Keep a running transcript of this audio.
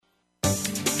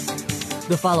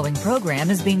The following program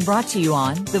is being brought to you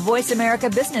on the Voice America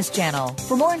Business Channel.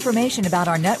 For more information about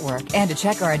our network and to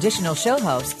check our additional show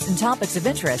hosts and topics of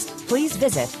interest, please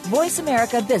visit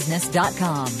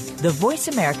voiceamericabusiness.com. The Voice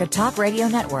America Talk Radio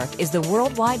Network is the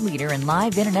worldwide leader in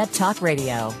live Internet talk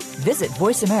radio. Visit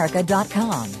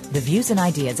voiceamerica.com. The views and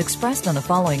ideas expressed on the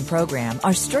following program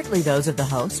are strictly those of the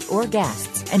host or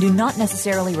guests and do not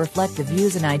necessarily reflect the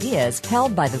views and ideas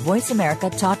held by the Voice America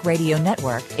Talk Radio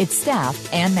Network, its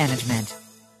staff, and management.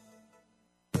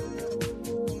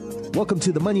 Welcome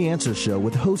to the Money Answer Show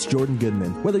with host Jordan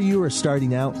Goodman. Whether you are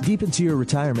starting out, deep into your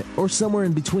retirement, or somewhere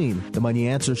in between, the Money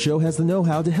Answer Show has the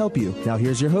know-how to help you. Now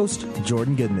here's your host,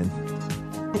 Jordan Goodman.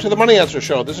 Welcome to the Money Answer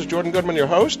Show. This is Jordan Goodman, your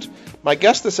host. My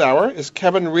guest this hour is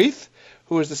Kevin Reith,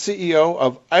 who is the CEO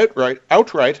of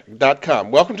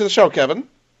Outright.com. Welcome to the show, Kevin.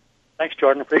 Thanks,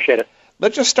 Jordan. Appreciate it.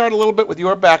 Let's just start a little bit with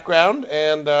your background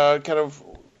and kind of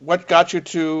what got you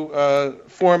to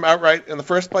form Outright in the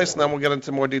first place, and then we'll get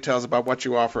into more details about what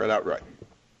you offer at Outright.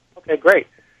 Okay, great.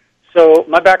 So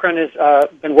my background is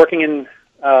been working in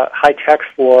high tech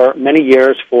for many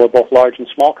years for both large and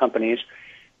small companies.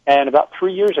 And about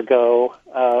 3 years ago,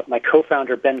 my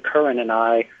co-founder, Ben Curran, and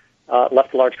I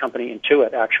left a large company,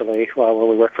 Intuit, actually, where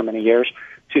we worked for many years,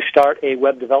 to start a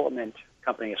web development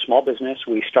company, a small business.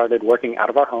 We started working out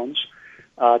of our homes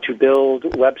to build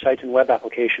websites and web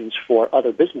applications for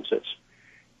other businesses.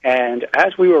 And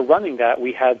as we were running that,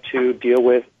 we had to deal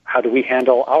with how do we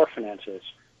handle our finances.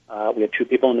 We had two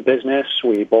people in the business.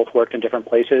 We both worked in different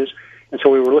places. And so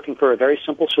we were looking for a very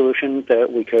simple solution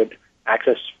that we could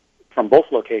access from both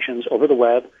locations over the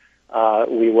web.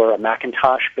 We were a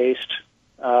Macintosh-based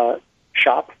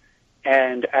shop.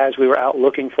 And as we were out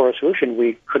looking for a solution,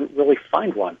 we couldn't really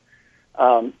find one.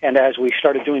 And as we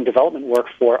started doing development work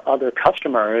for other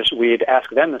customers, we'd ask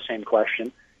them the same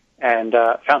question and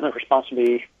found the response to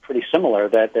be pretty similar,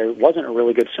 that there wasn't a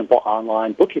really good, simple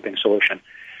online bookkeeping solution.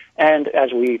 And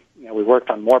as we worked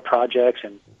on more projects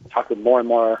and talked with more and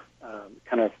more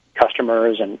kind of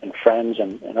customers and friends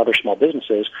and other small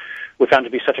businesses, we found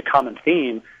to be such a common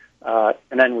theme.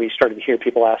 And then we started to hear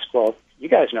people ask, well, you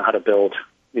guys know how to build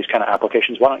these kind of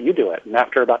applications. Why don't you do it? And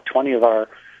after about 20 of our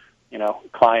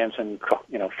clients and,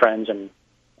 friends and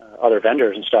other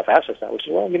vendors and stuff asked us that, we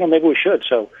said, well, maybe we should.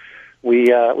 So we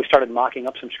started mocking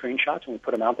up some screenshots, and we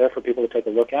put them out there for people to take a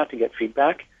look at to get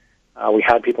feedback. We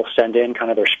had people send in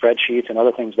kind of their spreadsheets and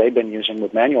other things they've been using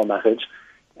with manual methods,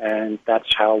 and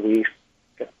that's how we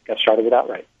got started with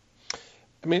Outright.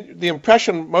 I mean, the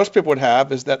impression most people would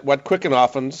have is that what Quicken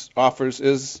offers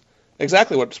is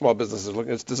exactly what small businesses are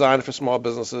looking. It's designed for small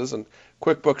businesses and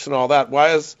QuickBooks and all that. Why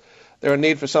is there a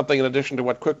need for something in addition to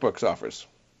what QuickBooks offers?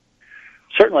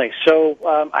 Certainly. So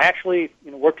I actually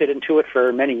worked at Intuit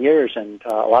for many years, and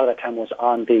a lot of that time was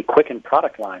on the Quicken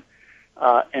product line.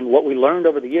 And what we learned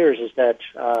over the years is that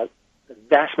the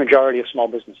vast majority of small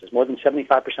businesses, more than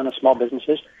 75% of small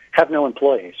businesses, have no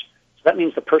employees. So that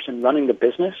means the person running the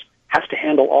business has to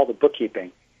handle all the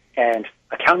bookkeeping. And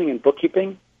accounting and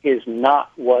bookkeeping is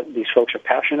not what these folks are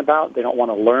passionate about. They don't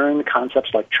want to learn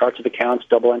concepts like charts of accounts,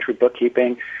 double entry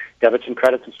bookkeeping, debits and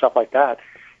credits, and stuff like that.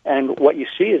 And what you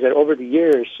see is that over the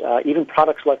years, even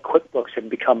products like QuickBooks have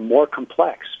become more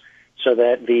complex, so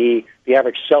that the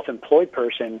average self-employed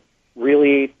person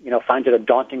really finds it a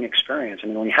daunting experience. I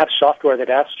mean, when you have software that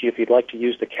asks you if you'd like to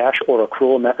use the cash or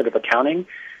accrual method of accounting,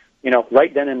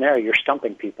 right then and there you're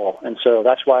stumping people. And so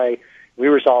that's why we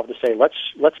resolved to say,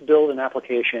 let's build an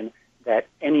application that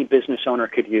any business owner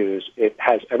could use. It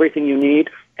has everything you need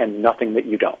and nothing that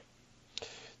you don't.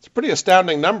 It's a pretty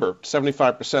astounding number.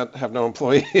 75% have no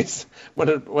employees.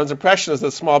 One's impression is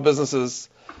that small businesses,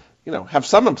 have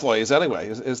some employees anyway.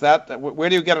 Is that, where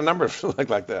do you get a number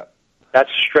like that?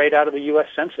 That's straight out of the U.S.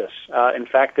 Census. In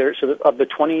fact, of the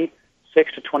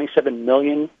 26 to 27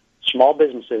 million small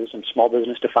businesses, and small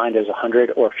business defined as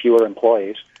 100 or fewer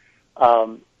employees,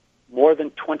 more than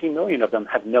 20 million of them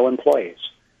have no employees.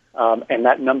 And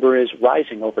that number is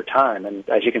rising over time. And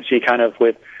as you can see, kind of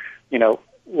with,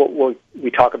 what we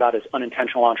talk about as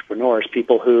unintentional entrepreneurs,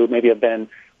 people who maybe have been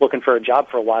looking for a job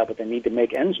for a while, but they need to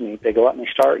make ends meet. They go out and they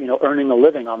start, earning a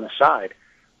living on the side.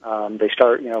 They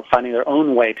start, finding their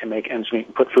own way to make ends meet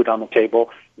and put food on the table.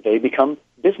 They become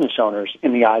business owners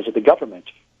in the eyes of the government.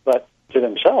 But to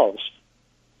themselves,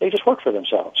 they just work for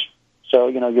themselves. So,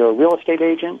 you're a real estate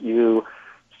agent. You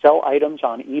sell items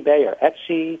on eBay or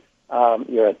Etsy.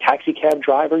 You're a taxi cab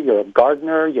driver. You're a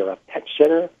gardener. You're a pet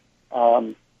sitter.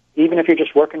 Even if you're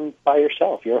just working by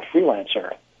yourself, you're a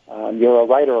freelancer. You're a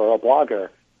writer or a blogger.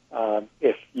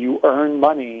 If you earn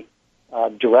money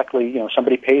directly,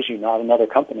 somebody pays you, not another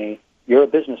company, you're a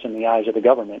business in the eyes of the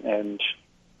government, and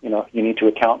you you need to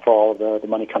account for all of the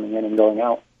money coming in and going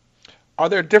out. Are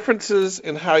there differences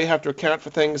in how you have to account for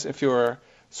things if you're a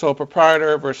sole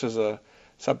proprietor versus a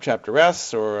subchapter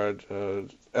S or a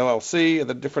LLC? Are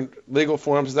the different legal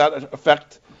forms, does that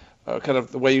affect kind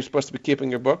of the way you're supposed to be keeping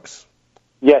your books?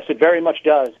 Yes, it very much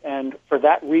does. And for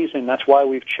that reason, that's why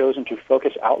we've chosen to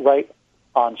focus outright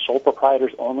on sole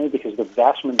proprietors only, because the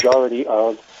vast majority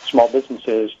of small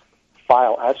businesses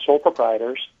file as sole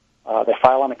proprietors. They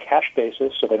file on a cash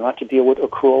basis, so they don't have to deal with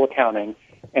accrual accounting.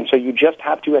 And so you just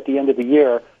have to, at the end of the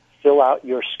year, fill out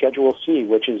your Schedule C,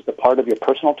 which is the part of your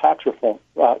personal tax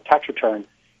return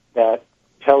that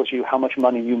tells you how much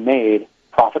money you made,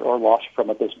 profit or loss, from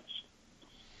a business.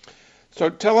 So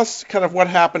tell us kind of what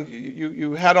happened.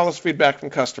 You had all this feedback from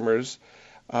customers,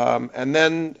 and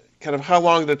then kind of how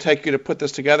long did it take you to put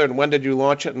this together, and when did you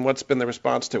launch it, and what's been the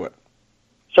response to it?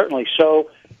 Certainly.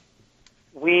 So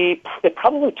it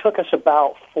probably took us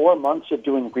about 4 months of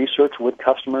doing research with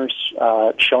customers,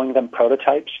 showing them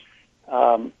prototypes,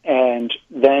 and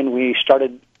then we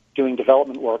started doing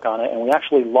development work on it, and we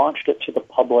actually launched it to the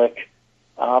public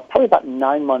probably about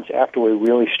 9 months after we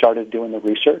really started doing the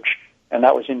research, and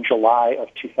that was in July of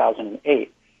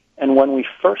 2008. And when we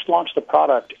first launched the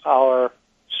product, our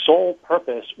sole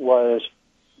purpose was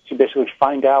to basically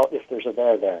find out if there's a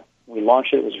there. We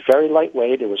launched it. It was very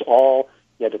lightweight. It was all,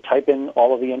 you had to type in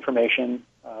all of the information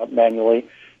manually,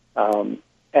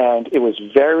 and it was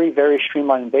very, very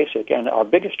streamlined and basic. And our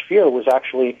biggest fear was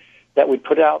actually that we'd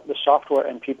put out the software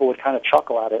and people would kind of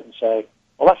chuckle at it and say,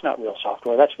 well, that's not real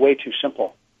software. That's way too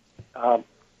simple. And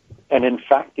in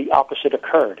fact, the opposite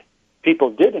occurred.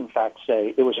 People did, in fact,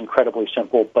 say it was incredibly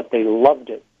simple, but they loved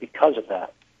it because of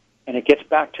that. And it gets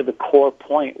back to the core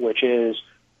point, which is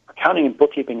accounting and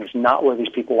bookkeeping is not where these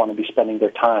people want to be spending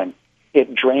their time.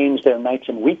 It drains their nights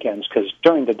and weekends because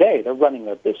during the day they're running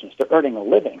their business, they're earning a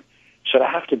living. So to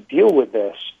have to deal with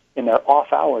this in their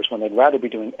off hours when they'd rather be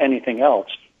doing anything else,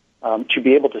 to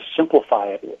be able to simplify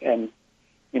it. And,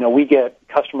 you know, we get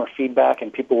customer feedback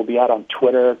and people will be out on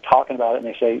Twitter talking about it, and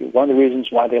they say one of the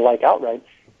reasons why they like Outright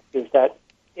is that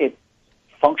it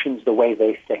functions the way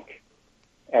they think.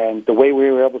 And the way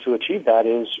we were able to achieve that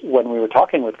is when we were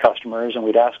talking with customers and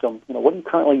we'd ask them, you know, what do you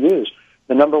currently use?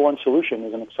 The number one solution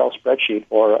is an Excel spreadsheet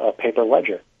or a paper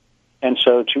ledger. And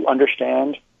so to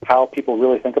understand how people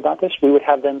really think about this, we would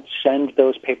have them send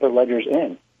those paper ledgers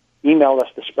in, email us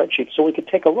the spreadsheet so we could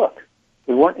take a look.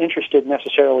 We weren't interested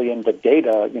necessarily in the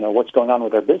data, you know, what's going on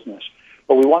with their business,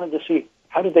 but we wanted to see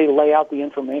how did they lay out the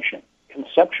information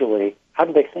conceptually. How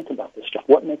do they think about this stuff?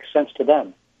 What makes sense to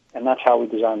them? And that's how we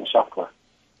designed the software.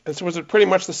 And so was it pretty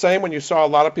much the same when you saw a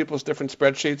lot of people's different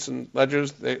spreadsheets and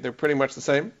ledgers? They're pretty much the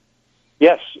same?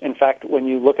 Yes. In fact, when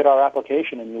you look at our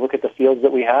application and you look at the fields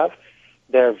that we have,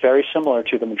 they're very similar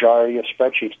to the majority of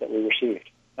spreadsheets that we received.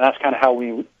 And that's kind of how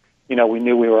we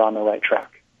knew we were on the right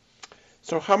track.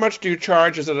 So how much do you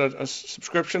charge? Is it a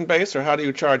subscription base, or how do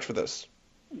you charge for this?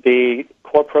 The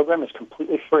core program is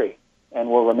completely free and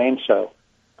will remain so.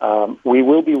 We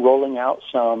will be rolling out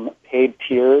some paid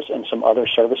tiers and some other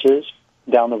services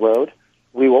down the road.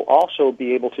 We will also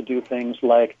be able to do things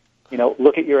like, you know,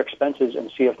 look at your expenses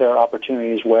and see if there are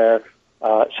opportunities where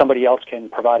somebody else can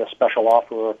provide a special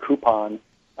offer or a coupon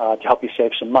to help you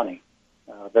save some money,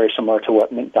 very similar to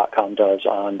what Mint.com does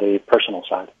on the personal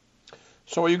side.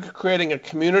 So are you creating a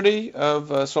community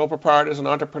of sole proprietors and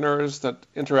entrepreneurs that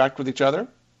interact with each other?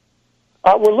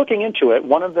 We're looking into it.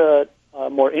 One of the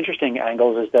more interesting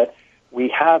angles is that we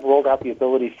have rolled out the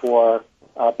ability for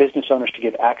business owners to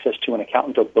give access to an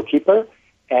accountant or bookkeeper,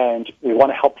 and we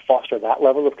want to help foster that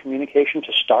level of communication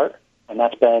to start, and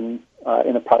that's been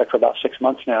in the product for about 6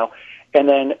 months now. And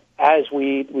then as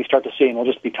we start to see, and we'll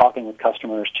just be talking with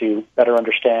customers to better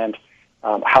understand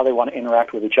how they want to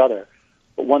interact with each other.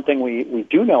 But one thing we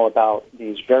do know about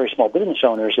these very small business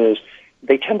owners is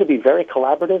they tend to be very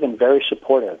collaborative and very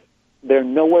supportive. They're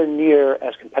nowhere near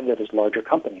as competitive as larger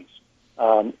companies.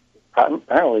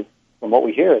 Apparently, from what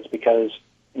we hear, it's because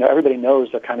everybody knows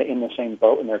they're kind of in the same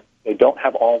boat and they don't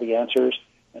have all the answers,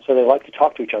 and so they like to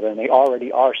talk to each other, and they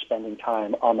already are spending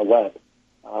time on the web,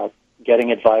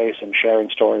 getting advice and sharing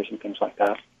stories and things like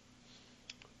that.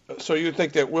 So you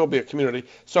think there will be a community.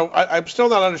 So I'm still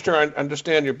not sure I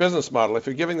understand your business model. If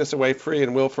you're giving this away free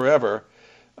and will forever,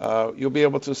 you'll be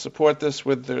able to support this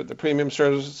with the premium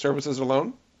services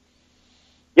alone?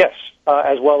 Yes,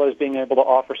 as well as being able to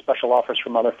offer special offers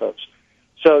from other folks.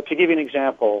 So to give you an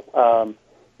example,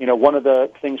 one of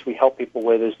the things we help people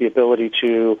with is the ability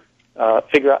to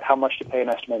figure out how much to pay in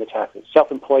estimated taxes.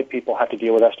 Self-employed people have to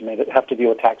deal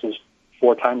with taxes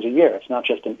 4 times a year. It's not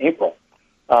just in April.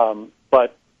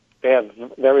 But they have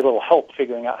very little help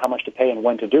figuring out how much to pay and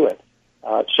when to do it.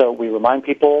 So we remind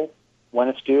people when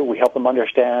it's due. We help them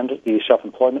understand the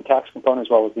self-employment tax component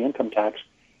as well as the income tax.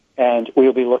 And we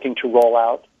will be looking to roll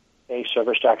out a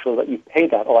service to actually let you pay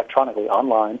that electronically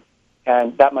online.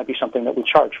 And that might be something that we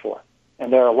charge for.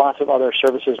 And there are lots of other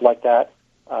services like that.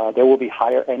 There will be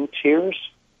higher-end tiers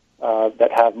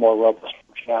that have more robust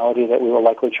functionality that we will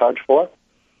likely charge for.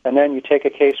 And then you take a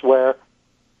case where,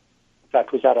 in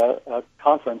fact, was at a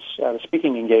conference, at a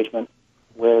speaking engagement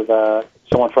with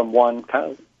someone from one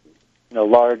kind of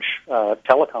large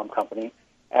telecom company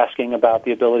asking about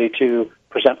the ability to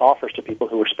present offers to people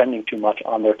who are spending too much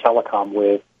on their telecom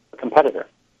with a competitor.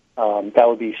 That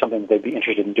would be something that they'd be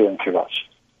interested in doing through us.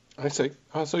 I see.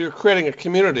 So you're creating a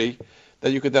community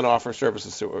that you could then offer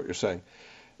services to, what you're saying.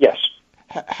 Yes.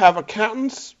 Have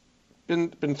accountants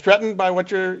been threatened by what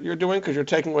you're doing because you're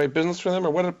taking away business from them,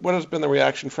 or what has been the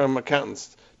reaction from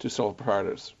accountants to sole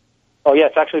proprietors? Oh, yeah,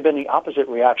 it's actually been the opposite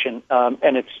reaction,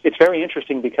 and it's very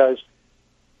interesting because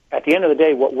at the end of the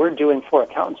day, what we're doing for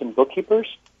accountants and bookkeepers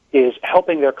is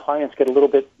helping their clients get a little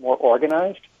bit more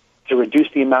organized to reduce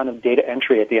the amount of data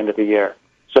entry at the end of the year.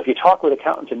 So if you talk with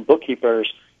accountants and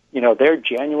bookkeepers, their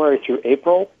January through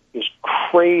April is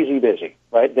crazy busy,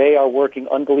 right? They are working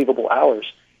unbelievable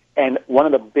hours. And one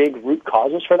of the big root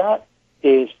causes for that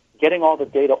is getting all the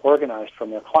data organized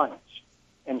from their clients.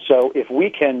 And so if we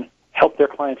can help their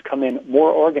clients come in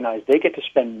more organized, they get to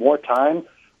spend more time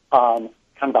on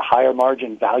kind of the higher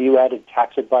margin value-added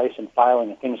tax advice and filing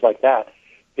and things like that,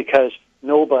 because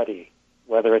nobody,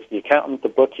 whether it's the accountant, the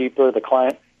bookkeeper, the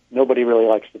client, nobody really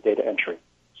likes the data entry.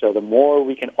 So the more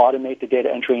we can automate the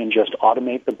data entry and just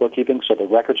automate the bookkeeping so the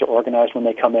records are organized when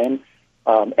they come in,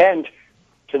 and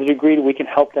to the degree that we can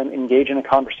help them engage in a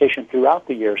conversation throughout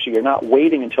the year, so you're not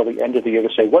waiting until the end of the year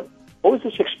to say, what was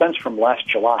this expense from last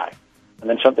July? And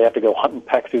then they have to go hunt and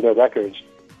peck through their records.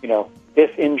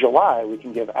 If in July we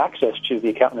can give access to the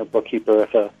accountant or bookkeeper,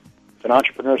 if an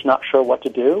entrepreneur is not sure what to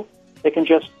do, they can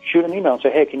just shoot an email and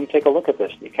say, hey, can you take a look at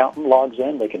this? The accountant logs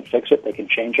in, they can fix it, they can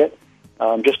change it.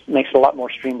 Just makes it a lot more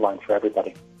streamlined for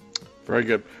everybody. Very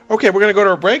good. Okay, we're going to go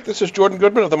to a break. This is Jordan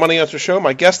Goodman of the Money Answer Show.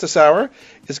 My guest this hour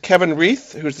is Kevin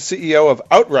Reith, who's the CEO of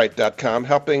Outright.com,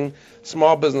 helping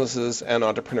small businesses and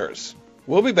entrepreneurs.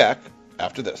 We'll be back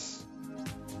after this.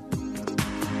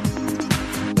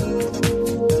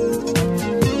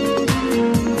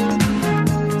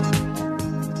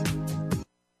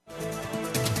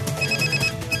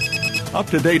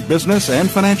 Up-to-date business and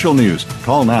financial news.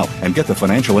 Call now and get the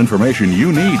financial information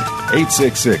you need.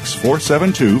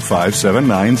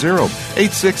 866-472-5790.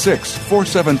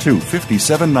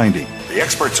 866-472-5790. The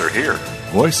experts are here.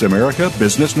 Voice America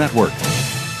Business Network.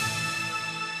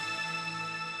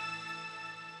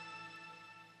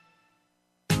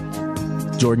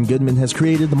 Jordan Goodman has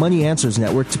created the Money Answers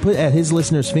Network to put at his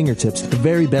listeners' fingertips the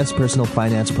very best personal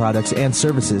finance products and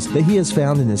services that he has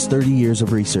found in his 30 years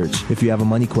of research. If you have a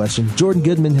money question, Jordan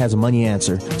Goodman has a money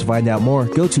answer. To find out more,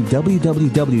 go to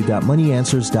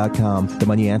www.moneyanswers.com. The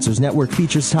Money Answers Network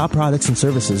features top products and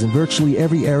services in virtually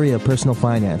every area of personal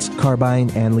finance, car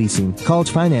buying and leasing, college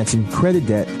financing, credit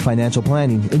debt, financial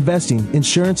planning, investing,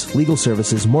 insurance, legal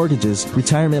services, mortgages,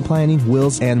 retirement planning,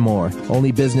 wills, and more.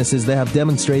 Only businesses that have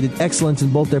demonstrated excellence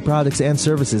in both their products and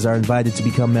services are invited to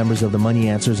become members of the Money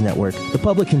Answers Network. The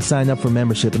public can sign up for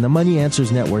membership in the Money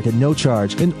Answers Network at no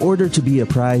charge in order to be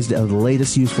apprised of the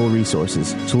latest useful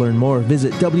resources. To learn more,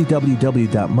 visit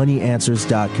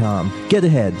www.moneyanswers.com. Get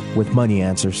ahead with Money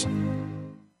Answers.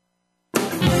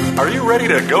 Are you ready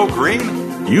to go green?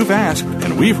 You've asked,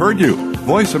 and we've heard you.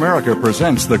 Voice America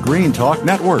presents the Green Talk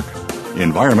Network.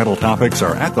 Environmental topics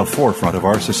are at the forefront of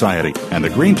our society, and the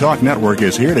Green Talk Network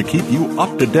is here to keep you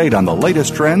up to date on the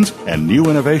latest trends and new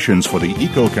innovations for the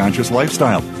eco-conscious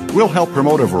lifestyle. We'll help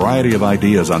promote a variety of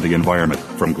ideas on the environment,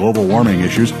 from global warming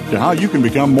issues to how you can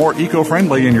become more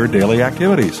eco-friendly in your daily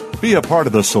activities. Be a part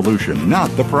of the solution,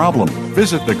 not the problem.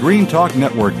 Visit the Green Talk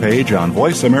Network page on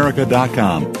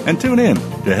voiceamerica.com and tune in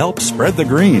to help spread the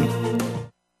green.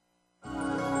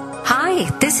 Hi,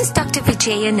 this is Dr.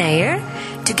 Vijaya Nair.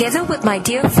 Together with my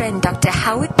dear friend Dr.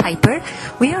 Howard Piper,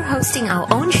 we are hosting our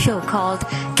own show called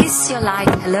Kiss Your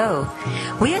Life Hello.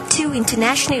 We are two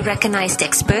internationally recognized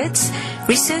experts,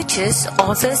 researchers,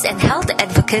 authors, and health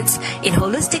advocates in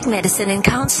holistic medicine and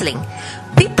counseling.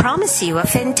 We promise you a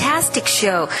fantastic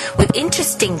show with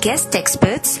interesting guest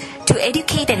experts to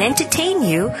educate and entertain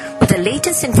you with the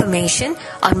latest information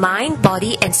on mind,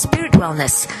 body, and spirit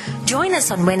wellness. Join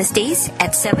us on Wednesdays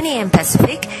at 7 a.m.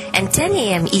 Pacific and 10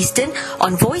 a.m. Eastern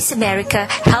on Voice America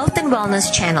Health and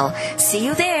Wellness Channel. See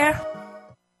you there.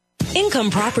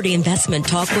 Income Property Investment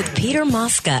Talk with Peter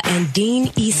Mosca and Dean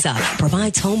Issa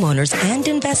provides homeowners and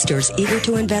investors eager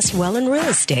to invest well in real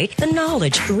estate the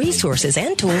knowledge, resources,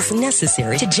 and tools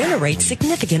necessary to generate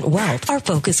significant wealth. Our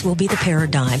focus will be the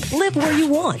paradigm. Live where you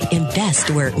want. Invest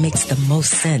where it makes the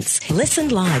most sense. Listen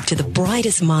live to the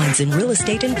brightest minds in real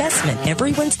estate investment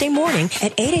every Wednesday morning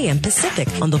at 8 a.m. Pacific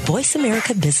on the Voice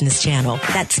America Business Channel.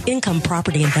 That's Income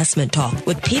Property Investment Talk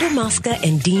with Peter Mosca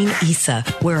and Dean Issa,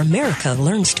 where America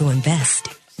learns to invest.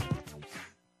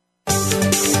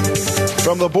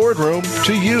 From the boardroom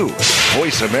to you,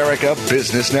 Voice America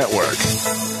Business Network.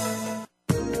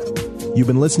 You've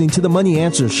been listening to the Money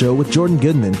Answer Show with Jordan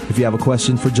Goodman. If you have a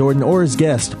question for Jordan or his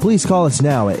guest, please call us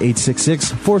now at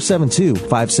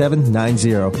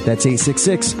 866-472-5790. That's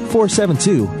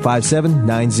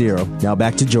 866-472-5790. Now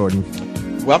back to Jordan.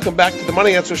 Welcome back to the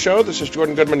Money Answer Show. This is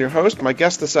Jordan Goodman, your host. My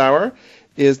guest this hour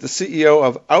is the CEO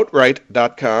of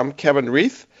Outright.com, Kevin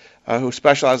Reith, who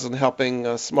specializes in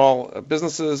helping small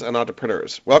businesses and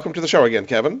entrepreneurs. Welcome to the show again,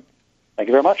 Kevin. Thank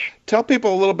you very much. Tell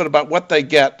people a little bit about what they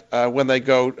get when they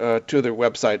go to their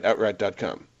website,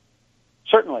 Outright.com.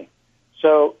 Certainly.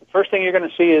 So the first thing you're going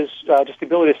to see is just the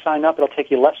ability to sign up. It'll take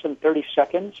you less than 30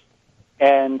 seconds.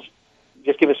 And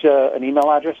just give us an email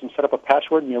address and set up a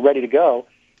password, and you're ready to go.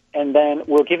 And then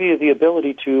we'll give you the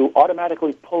ability to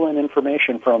automatically pull in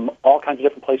information from all kinds of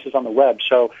different places on the web.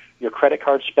 So your credit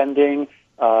card spending,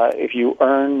 if you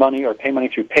earn money or pay money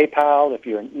through PayPal, if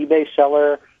you're an eBay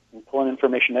seller, you pull in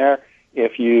information there.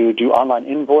 If you do online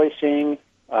invoicing,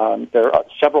 there are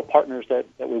several partners that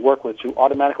we work with who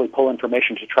automatically pull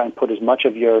information to try and put as much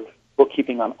of your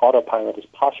bookkeeping on autopilot as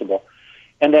possible.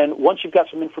 And then once you've got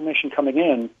some information coming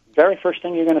in, very first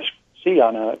thing you're going to see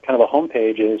on a kind of a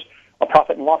homepage is a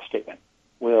profit and loss statement.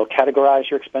 We'll categorize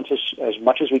your expenses as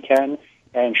much as we can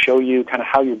and show you kind of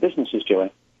how your business is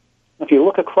doing. If you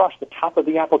look across the top of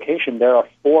the application, there are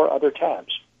 4 other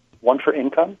tabs. One for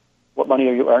income, what money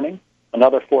are you earning?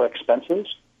 Another for expenses,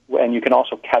 and you can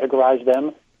also categorize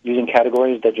them using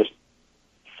categories that just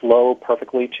flow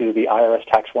perfectly to the IRS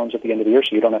tax forms at the end of the year,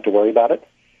 so you don't have to worry about it.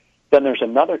 Then there's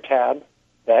another tab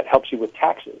that helps you with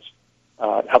taxes.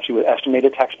 It helps you with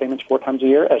estimated tax payments 4 times a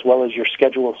year, as well as your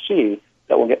Schedule C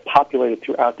that will get populated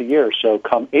throughout the year. So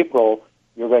come April,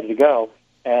 you're ready to go.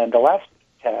 And the last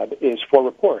tab is for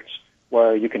reports,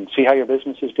 where you can see how your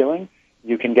business is doing.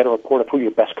 You can get a report of who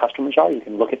your best customers are. You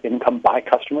can look at income by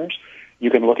customers.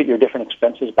 You can look at your different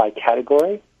expenses by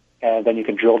category, and then you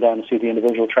can drill down and see the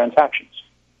individual transactions.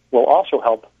 We'll also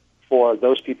help for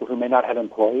those people who may not have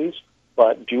employees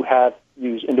but do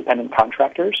use independent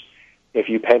contractors. If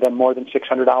you pay them more than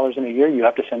 $600 in a year, you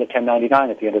have to send a 1099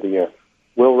 at the end of the year.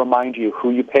 We'll remind you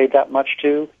who you paid that much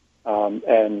to,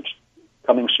 and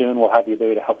coming soon we'll have the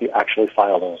ability to help you actually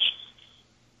file those.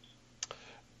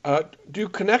 Do you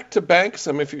connect to banks?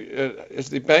 I mean, is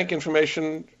the bank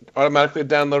information automatically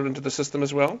downloaded into the system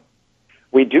as well?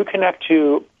 We do connect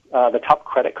to the top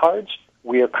credit cards.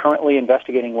 We are currently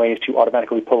investigating ways to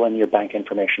automatically pull in your bank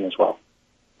information as well.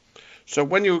 So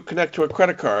when you connect to a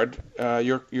credit card,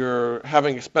 you're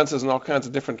having expenses in all kinds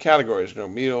of different categories,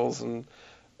 meals and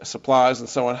supplies and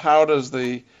so on. How does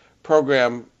the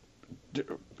program,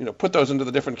 put those into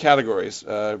the different categories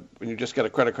when you just get a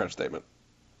credit card statement?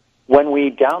 When we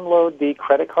download the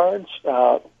credit cards,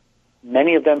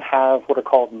 many of them have what are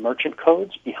called merchant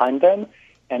codes behind them,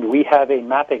 and we have a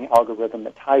mapping algorithm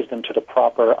that ties them to the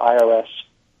proper IRS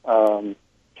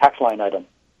tax line item.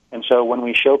 And so when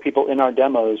we show people in our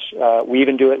demos, we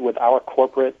even do it with our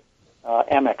corporate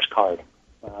Amex card,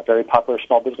 a very popular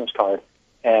small business card.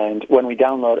 And when we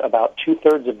download, about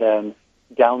 2/3 of them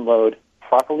download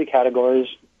properly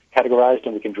categorized,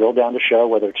 and we can drill down to show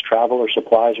whether it's travel or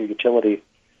supplies or utility.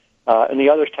 And the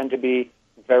others tend to be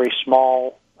very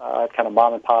small, kind of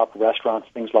mom-and-pop restaurants,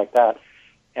 things like that.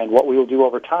 And what we will do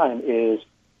over time is,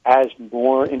 as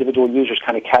more individual users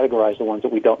kind of categorize the ones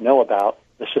that we don't know about,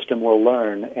 the system will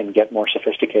learn and get more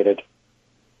sophisticated.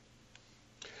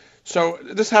 So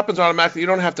this happens automatically. You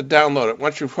don't have to download it.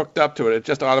 Once you've hooked up to it, it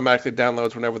just automatically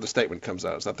downloads whenever the statement comes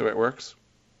out. Is that the way it works?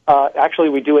 Actually,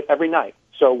 we do it every night.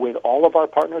 So with all of our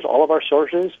partners, all of our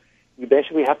sources, you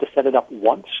basically have to set it up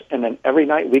once, and then every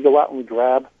night we go out and we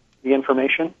grab the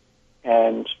information,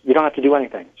 and you don't have to do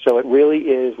anything. So it really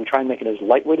is, we try and make it as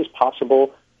lightweight as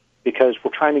possible because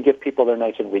we're trying to give people their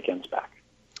nights and weekends back.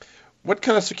 What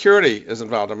kind of security is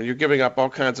involved? I mean, you're giving up all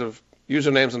kinds of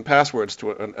usernames and passwords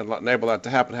to enable that to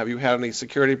happen. Have you had any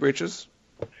security breaches?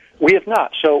 We have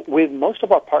not. So with most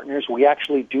of our partners, we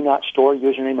actually do not store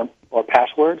username or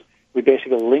password. We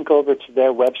basically link over to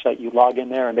their website. You log in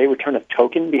there, and they return a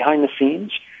token behind the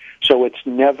scenes. So we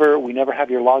never have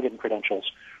your login credentials.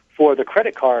 for the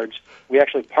credit cards, we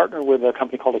actually partner with a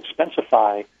company called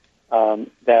Expensify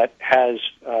that has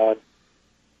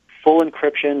full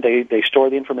encryption. They store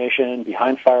the information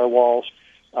behind firewalls.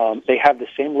 They have the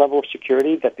same level of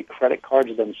security that the credit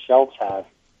cards themselves have,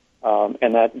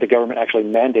 and that the government actually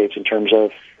mandates in terms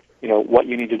of, what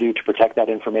you need to do to protect that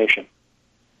information.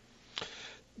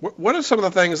 What are some of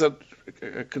the things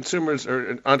that consumers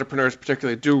or entrepreneurs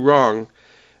particularly do wrong,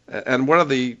 and what are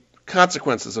the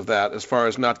consequences of that as far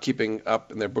as not keeping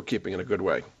up in their bookkeeping in a good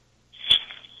way?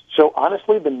 So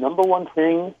honestly, the number one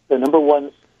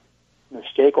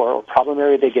mistake or problem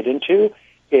area they get into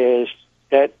is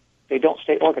that they don't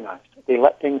stay organized. They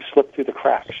let things slip through the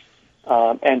cracks.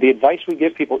 And the advice we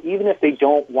give people, even if they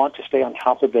don't want to stay on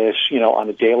top of this, on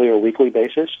a daily or weekly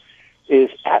basis, is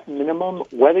at minimum,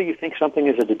 whether you think something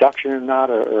is a deduction or not,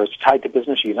 or it's tied to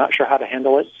business, you're not sure how to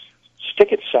handle it,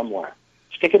 stick it somewhere.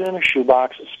 Stick it in a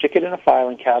shoebox, stick it in a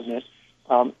filing cabinet,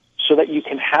 so that you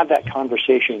can have that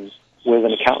conversation with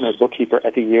an accountant or bookkeeper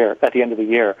at the end of the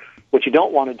year. What you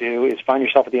don't want to do is find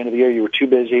yourself at the end of the year, you were too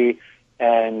busy,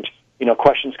 and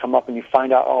questions come up and you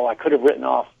find out, I could have written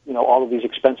off, all of these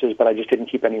expenses, but I just didn't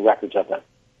keep any records of them.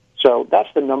 So that's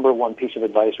the number one piece of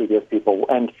advice we give people.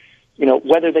 And,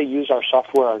 whether they use our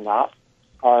software or not,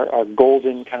 our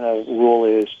golden kind of rule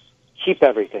is keep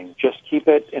everything. Just keep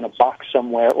it in a box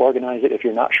somewhere, organize it. If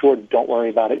you're not sure, don't worry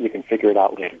about it. You can figure it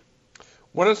out later.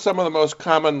 What are some of the most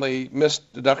commonly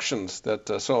missed deductions that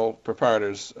sole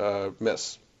proprietors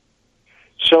miss?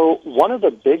 So one of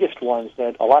the biggest ones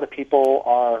that a lot of people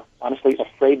are honestly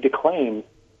afraid to claim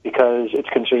because it's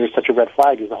considered such a red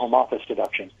flag is the home office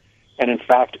deduction. And in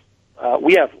fact,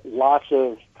 we have lots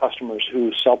of customers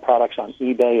who sell products on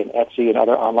eBay and Etsy and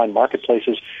other online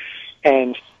marketplaces,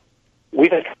 and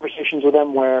we've had conversations with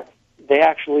them where they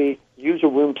actually use a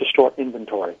room to store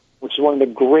inventory, which is one of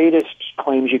the greatest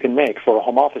claims you can make for a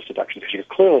home office deduction because you're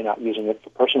clearly not using it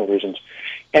for personal reasons.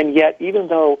 And yet, even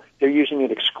though they're using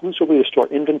it exclusively to store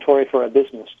inventory for a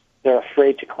business, they're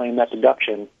afraid to claim that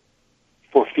deduction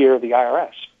for fear of the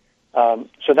IRS.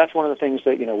 So that's one of the things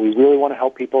that, we really want to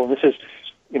help people. And this is,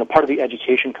 part of the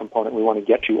education component we want to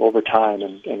get to over time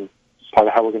and part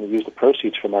of how we're going to use the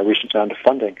proceeds from our recent round of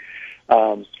funding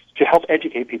to help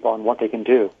educate people on what they can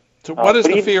do. So what is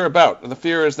the fear about? The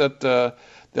fear is that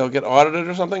they'll get audited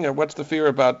or something? Or what's the fear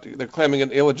about? They're claiming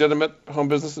an illegitimate home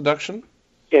business deduction?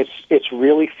 It's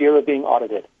really fear of being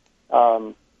audited.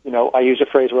 I use a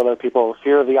phrase with other people,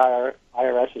 fear of the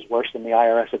IRS is worse than the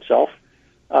IRS itself,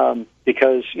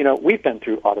 because, we've been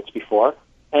through audits before,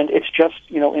 and it's just,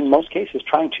 in most cases,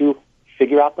 trying to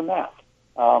figure out the math.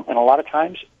 And a lot of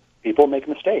times, people make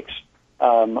mistakes.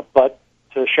 But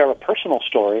to share a personal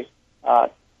story,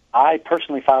 I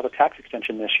personally filed a tax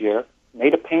extension this year,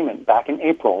 made a payment back in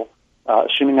April,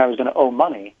 assuming I was going to owe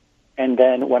money, and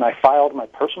then when I filed my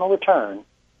personal return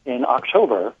in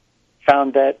October,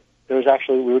 found that we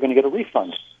were going to get a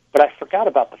refund. But I forgot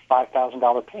about the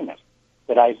 $5,000 payment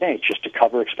that I made just to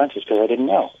cover expenses because I didn't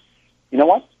know. You know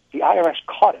what? The IRS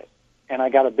caught it, and I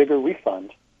got a bigger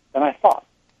refund than I thought.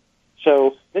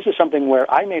 So this is something where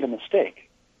I made a mistake,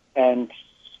 and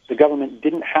the government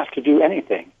didn't have to do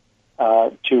anything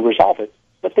to resolve it,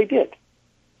 but they did.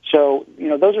 So,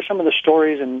 those are some of the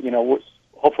stories, and,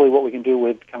 hopefully what we can do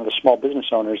with kind of the small business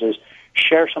owners is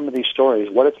share some of these stories,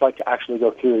 what it's like to actually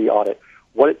go through the audit,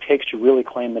 what it takes to really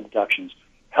claim the deductions,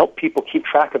 help people keep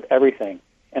track of everything.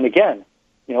 And again,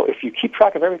 if you keep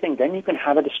track of everything, then you can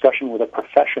have a discussion with a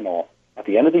professional at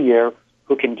the end of the year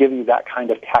who can give you that kind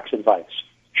of tax advice.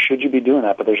 Should you be doing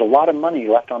that? But there's a lot of money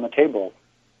left on the table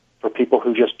for people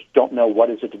who just don't know what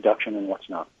is a deduction and what's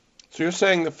not. So you're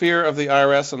saying the fear of the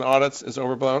IRS and audits is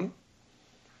overblown?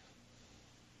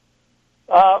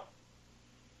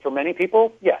 For many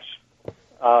people, yes.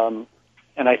 And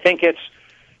I think it's,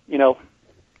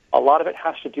 a lot of it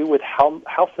has to do with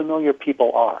how familiar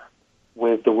people are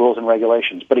with the rules and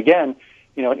regulations. But again,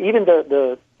 even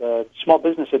the Small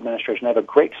Business Administration have a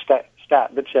great stat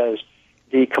that says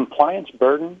the compliance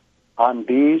burden on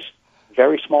these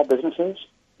very small businesses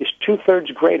is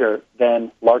 2/3 greater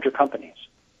than larger companies.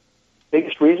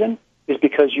 Biggest reason is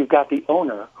because you've got the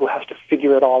owner who has to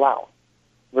figure it all out.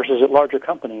 Versus at larger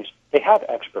companies, they have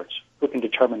experts who can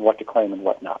determine what to claim and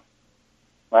what not.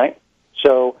 Right?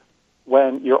 So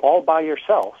when you're all by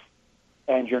yourself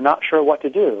and you're not sure what to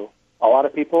do, a lot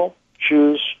of people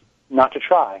choose not to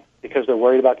try because they're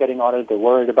worried about getting audited, they're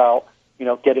worried about,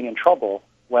 getting in trouble,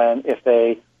 when if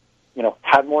they,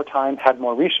 had more time, had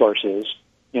more resources,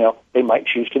 they might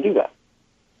choose to do that.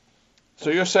 So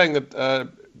you're saying that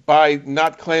by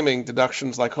not claiming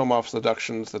deductions like home office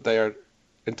deductions that they are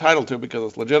entitled to because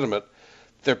it's legitimate,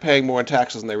 they're paying more in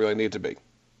taxes than they really need to be.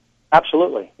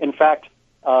 Absolutely. In fact,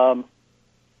 I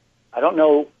don't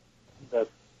know the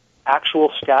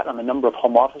actual stat on the number of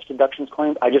home office deductions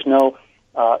claimed. I just know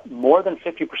more than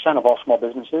 50% of all small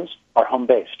businesses are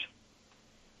home-based.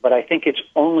 But I think it's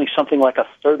only something like a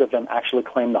third of them actually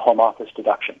claim the home office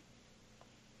deduction.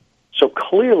 So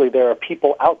clearly there are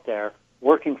people out there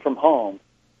working from home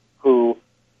who,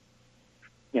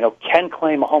 can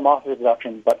claim a home office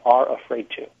deduction but are afraid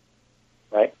to,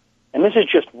 right? And this is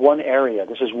just one area.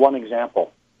 This is one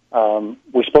example.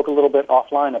 We spoke a little bit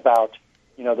offline about,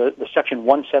 the Section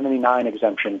 179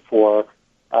 exemption for,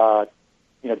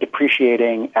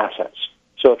 depreciating assets.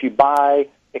 So if you buy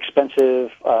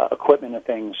expensive equipment and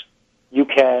things, you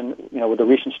can, with the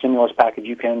recent stimulus package,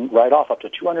 you can write off up to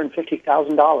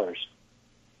 $250,000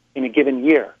 in a given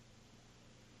year.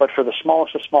 But for the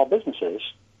smallest of small businesses,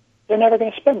 they're never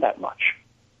going to spend that much.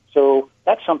 So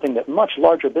that's something that much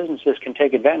larger businesses can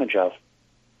take advantage of.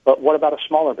 But what about a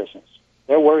smaller business?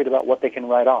 They're worried about what they can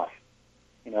write off.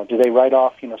 Do they write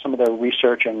off, some of their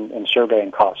research and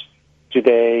surveying costs? Do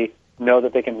they know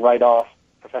that they can write off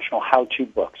professional how-to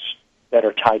books that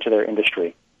are tied to their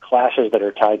industry, classes that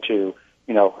are tied to,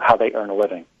 how they earn a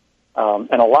living?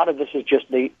 And a lot of this is just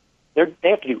they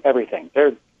have to do everything.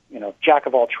 They're, jack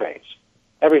of all trades.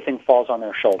 Everything falls on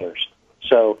their shoulders.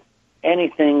 So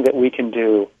anything that we can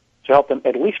do to help them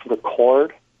at least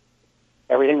record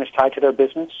everything that's tied to their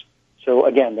business. So,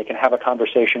 again, they can have a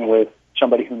conversation with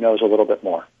somebody who knows a little bit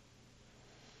more.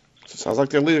 So it sounds like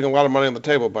they're leaving a lot of money on the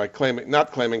table by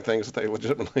not claiming things that they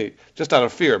legitimately, just out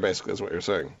of fear, basically, is what you're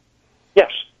saying.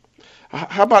 Yes.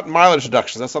 How about mileage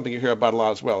deductions? That's something you hear about a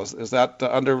lot as well. Is that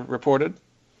underreported?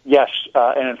 Yes.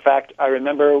 And, in fact, I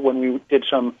remember when we did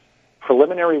some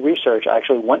preliminary research, I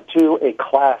actually went to a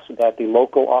class that the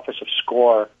local Office of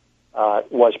SCORE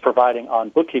was providing on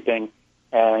bookkeeping,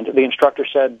 and the instructor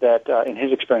said that in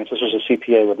his experience, this was a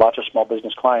CPA with lots of small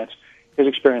business clients, his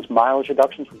experience, mileage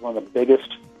deductions was one of the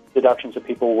biggest deductions that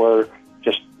people were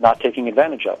just not taking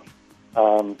advantage of.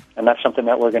 And that's something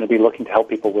that we're going to be looking to help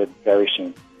people with very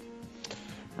soon.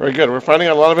 Very good. We're finding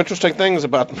out a lot of interesting things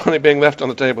about money being left on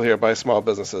the table here by small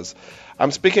businesses.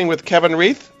 I'm speaking with Kevin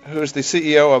Reith, who's the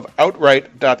CEO of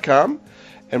Outright.com,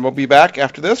 and we'll be back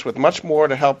after this with much more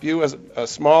to help you as a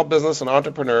small business and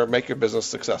entrepreneur make your business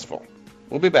successful.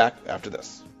 We'll be back after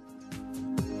this.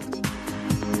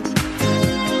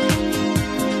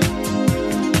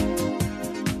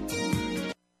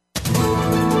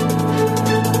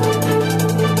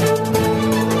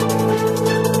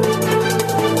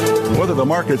 Whether the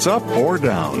market's up or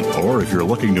down, or if you're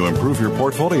looking to improve your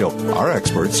portfolio, our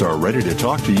experts are ready to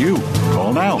talk to you.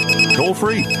 Call now. Toll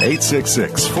free,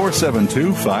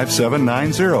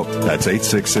 866-472-5790. That's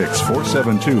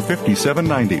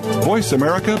 866-472-5790. Voice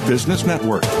America Business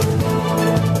Network.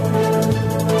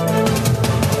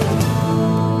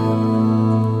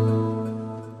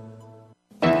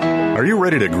 Are you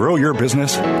ready to grow your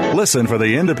business? Listen for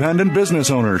the Independent Business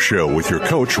Owner Show with your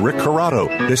coach, Rick Corrado.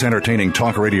 This entertaining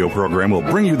talk radio program will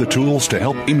bring you the tools to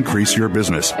help increase your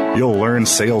business. You'll learn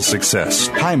sales success,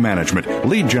 time management,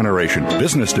 lead generation,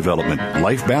 business development,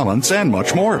 life balance, and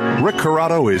much more. Rick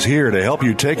Corrado is here to help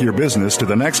you take your business to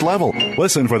the next level.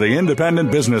 Listen for the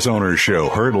Independent Business Owner Show,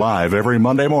 heard live every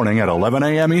Monday morning at 11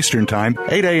 a.m. Eastern Time,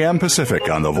 8 a.m. Pacific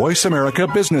on the Voice America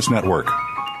Business Network.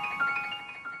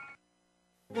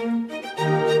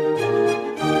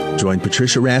 Join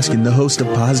Patricia Raskin, the host of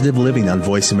Positive Living on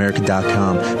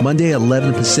VoiceAmerica.com, Monday at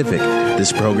 11 Pacific.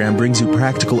 This program brings you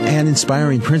practical and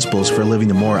inspiring principles for living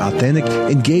a more authentic,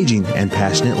 engaging, and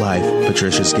passionate life.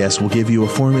 Patricia's guests will give you a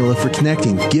formula for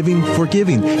connecting, giving,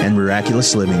 forgiving, and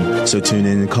miraculous living. So tune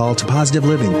in and call to Positive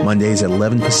Living, Mondays at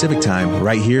 11 Pacific Time,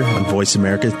 right here on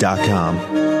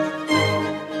VoiceAmerica.com.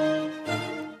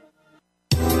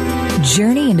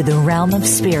 Journey into the realm of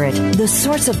spirit, the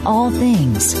source of all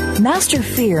things. Master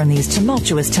fear in these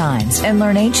tumultuous times and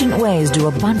learn ancient ways to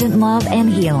abundant love and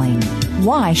healing.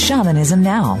 Why Shamanism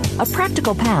Now? A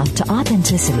practical path to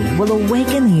authenticity will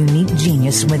awaken the unique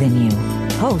genius within you.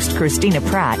 Host Christina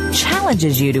Pratt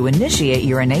challenges you to initiate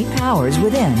your innate powers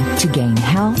within to gain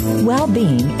health,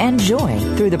 well-being, and joy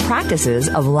through the practices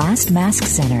of Last Mask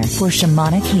Center for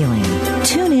Shamanic Healing.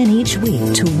 Tune in each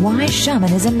week to Why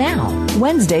Shamanism Now?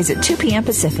 Wednesdays at 2 p.m.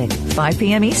 Pacific, 5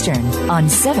 p.m. Eastern on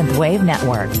Seventh Wave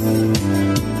Network.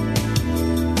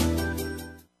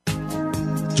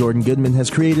 Jordan Goodman has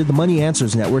created the Money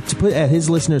Answers Network to put at his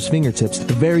listeners' fingertips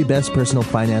the very best personal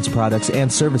finance products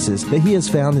and services that he has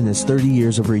found in his 30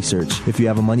 years of research. If you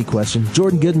have a money question,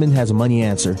 Jordan Goodman has a money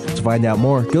answer. To find out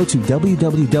more, go to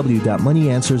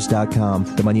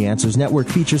www.moneyanswers.com. The Money Answers Network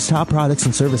features top products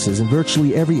and services in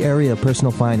virtually every area of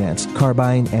personal finance, car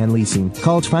buying and leasing,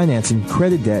 college financing,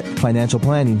 credit debt, financial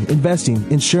planning, investing,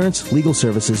 insurance, legal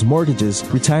services, mortgages,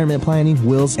 retirement planning,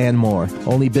 wills, and more.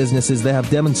 Only businesses that have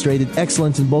demonstrated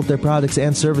excellence in both their products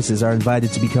and services are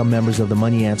invited to become members of the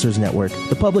Money Answers Network.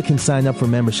 The public can sign up for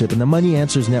membership in the Money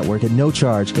Answers Network at no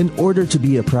charge in order to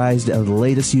be apprised of the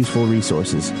latest useful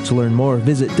resources. To learn more,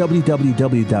 visit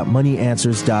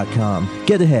www.moneyanswers.com.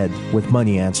 Get ahead with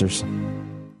Money Answers.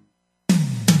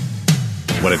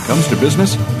 When it comes to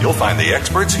business, you'll find the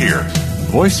experts here.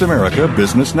 Voice America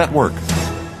Business Network.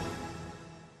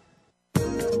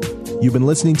 You've been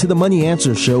listening to the Money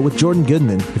Answers Show with Jordan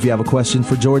Goodman. If you have a question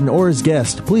for Jordan or his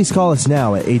guest, please call us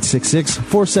now at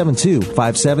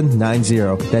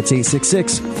 866-472-5790. That's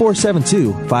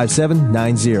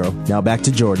 866-472-5790. Now back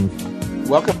to Jordan.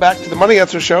 Welcome back to the Money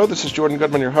Answers Show. This is Jordan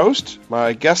Goodman, your host.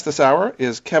 My guest this hour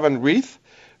is Kevin Reith,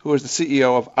 who is the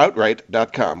CEO of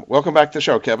Outright.com. Welcome back to the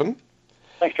show, Kevin.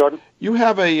 Thanks, Jordan. You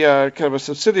have a kind of a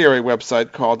subsidiary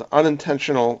website called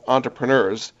Unintentional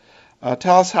Entrepreneurs.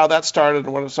 Tell us how that started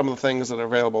and what are some of the things that are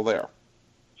available there.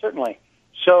 Certainly.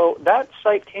 So that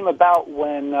site came about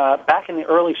when, back in the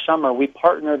early summer, we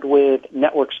partnered with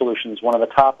Network Solutions, one of the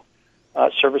top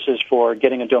services for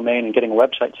getting a domain and getting a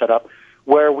website set up,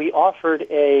 where we offered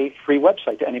a free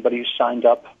website to anybody who signed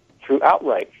up through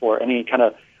Outright for any kind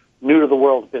of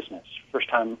new-to-the-world business,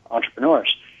 first-time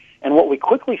entrepreneurs. And what we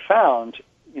quickly found,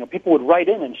 people would write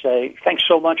in and say, thanks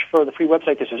so much for the free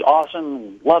website. This is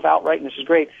awesome. Love Outright, and this is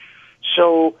great.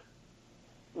 So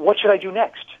what should I do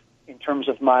next in terms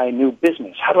of my new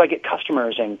business? How do I get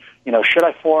customers? And, should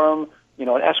I form, an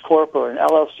S-Corp or an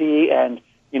LLC? And,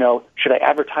 should I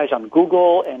advertise on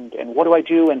Google? And what do I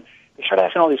do? And they started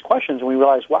asking all these questions, and we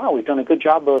realized, wow, we've done a good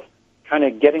job of kind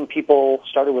of getting people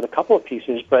started with a couple of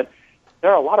pieces. But there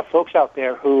are a lot of folks out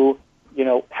there who,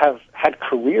 have had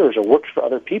careers or worked for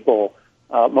other people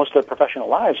most of their professional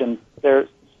lives, and they're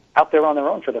out there on their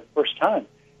own for the first time.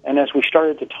 And as we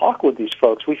started to talk with these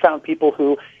folks, we found people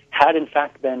who had, in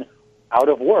fact, been out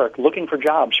of work, looking for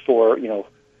jobs for, 3,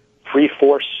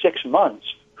 4, 6 months,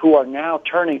 who are now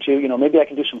turning to, maybe I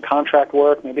can do some contract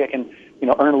work, maybe I can,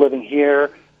 earn a living here,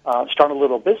 start a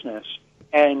little business.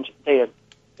 And they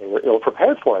were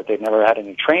ill-prepared for it. They'd never had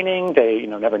any training. They,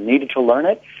 never needed to learn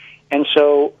it. And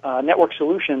so Network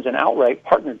Solutions and Outright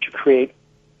partnered to create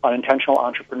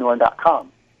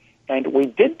unintentionalentrepreneur.com. And we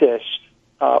did this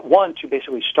one, to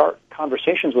basically start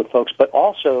conversations with folks, but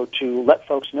also to let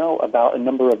folks know about a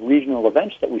number of regional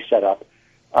events that we set up.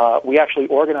 We actually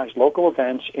organized local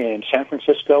events in San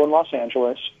Francisco and Los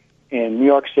Angeles, in New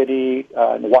York City,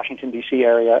 in the Washington, D.C.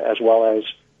 area, as well as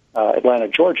Atlanta,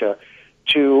 Georgia,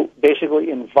 to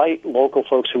basically invite local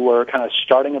folks who were kind of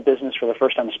starting a business for the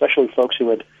first time, especially folks who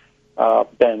had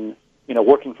been,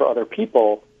 working for other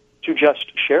people, to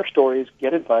just share stories,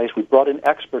 get advice. We brought in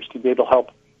experts to be able to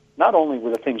help not only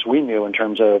with the things we knew in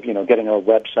terms of, getting a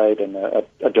website and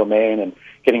a domain and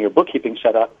getting your bookkeeping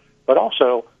set up, but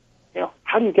also,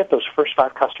 how do you get those first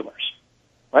 5 customers,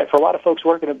 right? For a lot of folks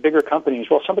working at bigger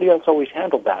companies, well, somebody else always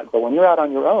handled that. But when you're out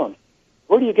on your own,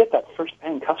 where do you get that first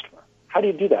paying customer? How do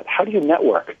you do that? How do you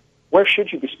network? Where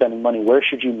should you be spending money? Where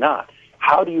should you not?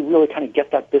 How do you really kind of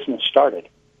get that business started?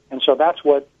 And so that's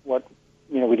what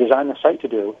we designed the site to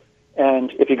do.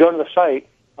 And if you go to the site,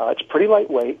 it's pretty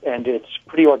lightweight, and it's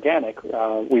pretty organic.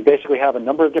 We basically have a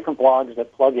number of different blogs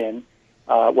that plug in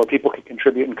where people can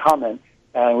contribute and comment.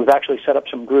 And we've actually set up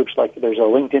some groups, like there's a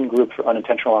LinkedIn group for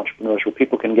unintentional entrepreneurs where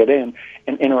people can get in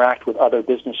and interact with other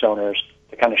business owners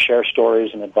to kind of share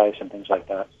stories and advice and things like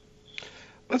that.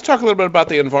 Let's talk a little bit about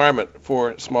the environment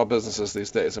for small businesses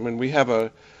these days. I mean, we have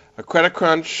a credit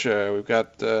crunch. We've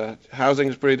got housing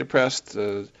is pretty depressed.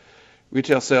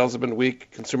 Retail sales have been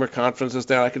weak. Consumer confidence is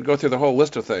down. I could go through the whole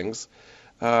list of things.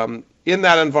 In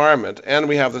that environment, and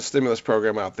we have the stimulus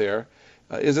program out there,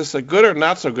 is this a good or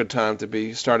not so good time to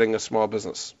be starting a small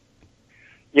business?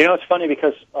 It's funny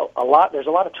because there's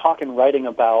a lot of talk and writing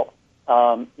about,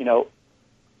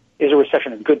 is a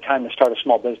recession a good time to start a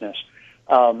small business?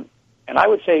 And I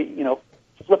would say,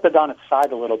 flip it on its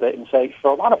side a little bit and say,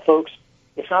 for a lot of folks,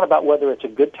 it's not about whether it's a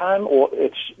good time or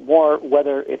it's more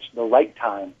whether it's the right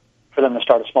time for them to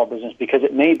start a small business, because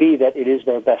it may be that it is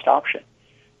their best option.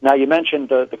 Now, you mentioned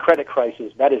the credit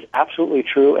crisis. That is absolutely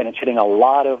true, and it's hitting a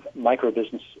lot of micro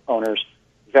business owners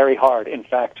very hard. In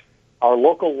fact, our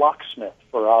local locksmith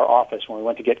for our office, when we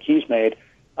went to get keys made,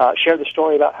 shared the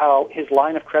story about how his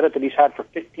line of credit that he's had for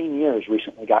 15 years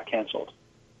recently got canceled.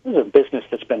 This is a business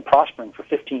that's been prospering for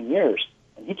 15 years,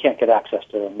 and he can't get access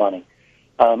to money.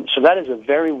 So that is a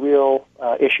very real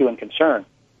issue and concern.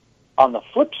 On the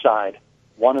flip side,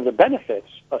 one of the benefits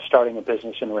of starting a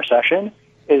business in a recession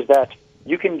is that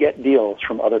you can get deals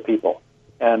from other people.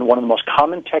 And one of the most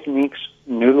common techniques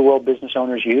new-to-the-world business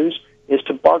owners use is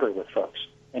to barter with folks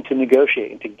and to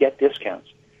negotiate and to get discounts.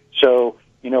 So,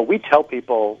 we tell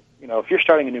people, if you're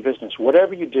starting a new business,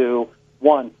 whatever you do,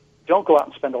 one, don't go out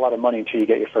and spend a lot of money until you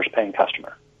get your first paying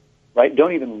customer, right?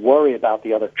 Don't even worry about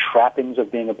the other trappings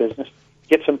of being a business.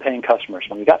 Get some paying customers.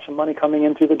 When you got some money coming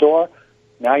in through the door,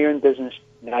 now you're in business.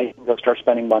 Now you can go start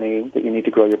spending money that you need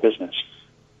to grow your business.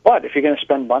 But if you're going to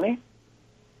spend money,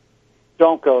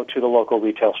 don't go to the local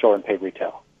retail store and pay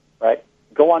retail, right?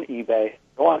 Go on eBay,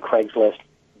 go on Craigslist,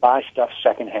 buy stuff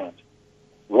secondhand.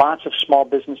 Lots of small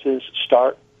businesses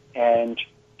start and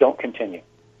don't continue,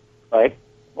 right?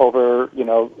 Over,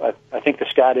 I think the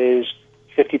stat is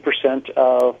 50%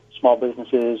 of small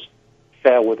businesses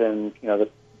fail within, the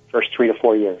first 3 to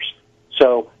 4 years.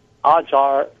 So odds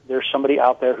are there's somebody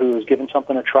out there who's given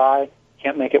something a try,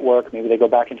 can't make it work, maybe they go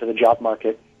back into the job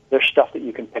market. There's stuff that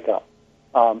you can pick up.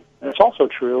 And it's also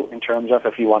true in terms of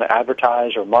if you want to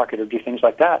advertise or market or do things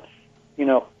like that.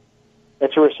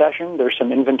 It's a recession. There's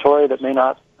some inventory that may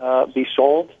not be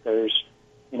sold. There's,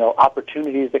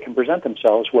 opportunities that can present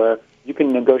themselves where you can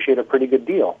negotiate a pretty good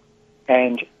deal.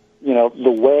 And,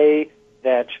 the way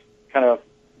that kind of,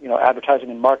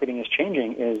 advertising and marketing is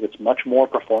changing is it's much more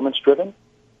performance-driven.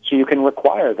 So you can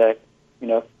require that,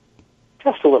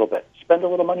 test a little bit, spend a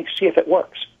little money, see if it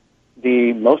works.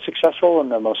 The most successful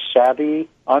and the most savvy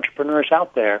entrepreneurs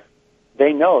out there,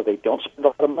 they know they don't spend a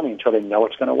lot of money until they know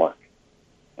it's going to work.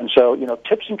 And so,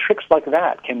 tips and tricks like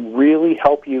that can really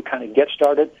help you kind of get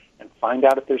started and find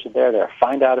out if there's a there.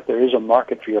 Find out if there is a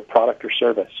market for your product or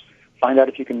service. Find out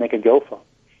if you can make a go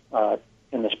for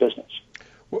in this business.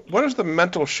 What is the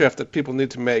mental shift that people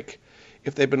need to make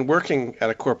if they've been working at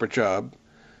a corporate job,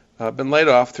 been laid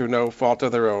off through no fault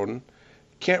of their own,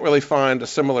 can't really find a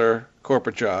similar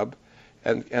corporate job,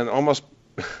 and almost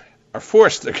are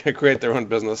forced to create their own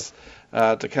business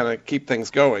to kind of keep things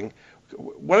going?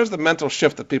 What is the mental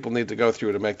shift that people need to go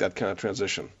through to make that kind of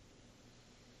transition?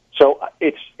 So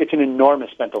it's an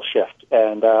enormous mental shift,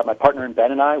 and my partner in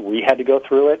Ben and I, we had to go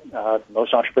through it.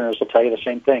 Most entrepreneurs will tell you the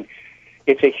same thing.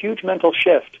 It's a huge mental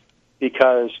shift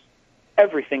because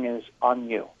everything is on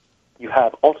you. You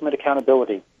have ultimate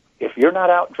accountability. If you're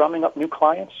not out drumming up new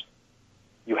clients,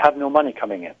 you have no money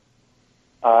coming in.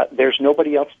 There's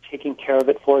nobody else taking care of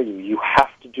it for you. You have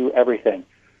to do everything.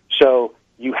 So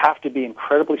you have to be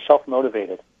incredibly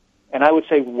self-motivated. And I would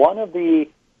say one of the,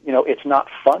 it's not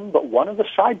fun, but one of the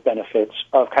side benefits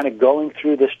of kind of going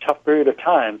through this tough period of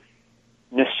time,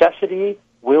 necessity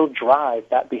will drive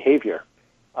that behavior.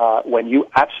 When you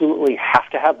absolutely have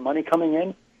to have money coming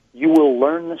in, you will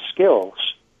learn the skills.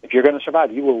 If you're going to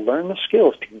survive, you will learn the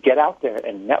skills to get out there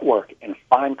and network and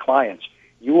find clients.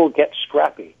 You will get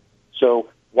scrappy. So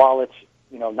while it's,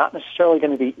 not necessarily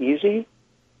going to be easy,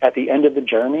 at the end of the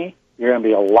journey, you're going to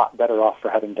be a lot better off for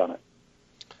having done it.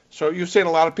 So you've seen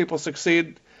a lot of people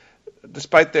succeed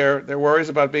despite their worries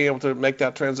about being able to make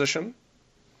that transition?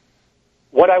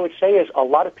 What I would say is a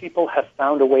lot of people have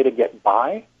found a way to get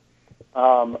by.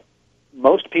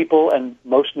 Most people and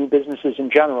most new businesses in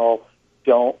general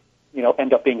don't,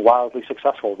 end up being wildly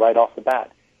successful right off the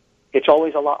bat. It's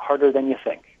always a lot harder than you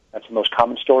think. That's the most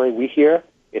common story we hear.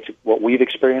 It's what we've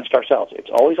experienced ourselves. It's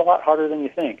always a lot harder than you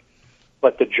think.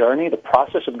 But the journey, the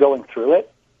process of going through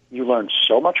it, you learn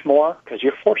so much more because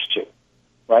you're forced to,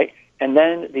 right? And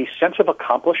then the sense of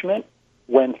accomplishment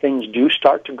when things do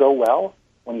start to go well,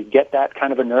 when you get that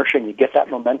kind of inertia and you get that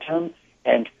momentum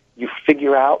and you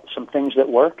figure out some things that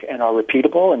work and are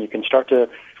repeatable and you can start to,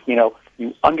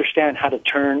 you understand how to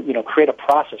create a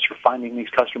process for finding these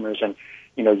customers and,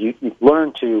 you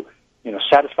learn to,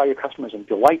 satisfy your customers and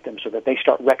delight them so that they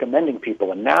start recommending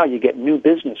people. And now you get new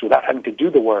business without having to do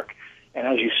the work. And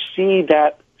as you see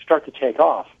that start to take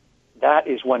off, that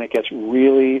is when it gets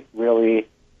really, really,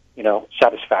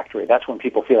 satisfactory. That's when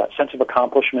people feel that sense of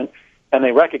accomplishment and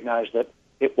they recognize that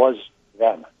it was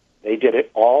them. They did it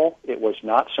all. It was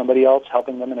not somebody else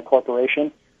helping them in a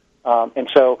corporation. And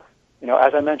so,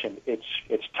 as I mentioned,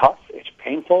 it's tough, it's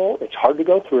painful, it's hard to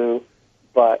go through,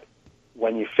 but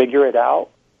when you figure it out,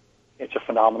 it's a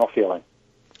phenomenal feeling.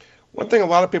 One thing a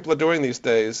lot of people are doing these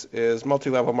days is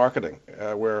multi-level marketing,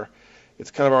 where it's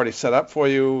kind of already set up for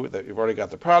you, that you've already got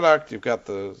the product, you've got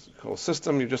the whole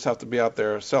system, you just have to be out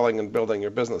there selling and building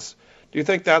your business. Do you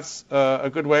think that's a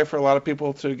good way for a lot of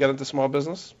people to get into small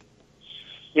business?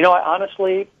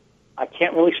 I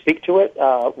can't really speak to it.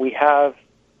 We have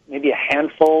maybe a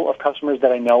handful of customers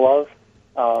that I know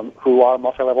of who are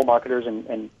multi-level marketers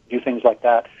and do things like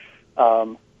that.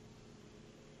 So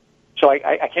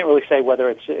I can't really say whether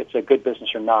it's a good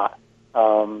business or not.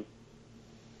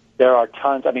 There are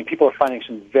tons. I mean, people are finding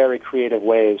some very creative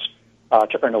ways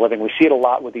to earn a living. We see it a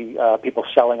lot with the people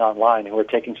selling online who are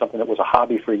taking something that was a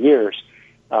hobby for years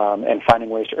and finding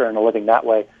ways to earn a living that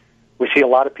way. We see a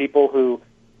lot of people who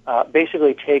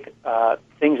basically take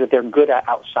things that they're good at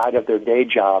outside of their day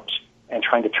jobs and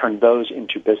trying to turn those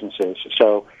into businesses.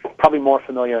 So probably more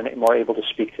familiar and more able to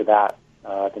speak to that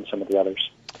than some of the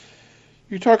others.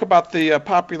 You talk about the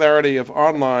popularity of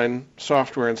online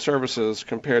software and services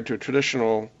compared to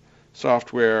traditional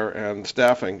software and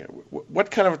staffing.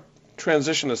 What kind of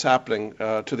transition is happening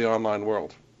to the online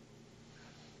world?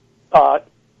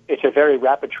 It's a very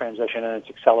rapid transition, and it's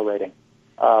accelerating.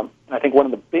 I think one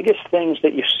of the biggest things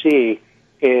that you see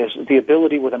is the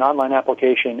ability with an online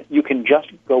application, you can just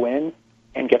go in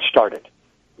and get started.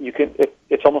 You can.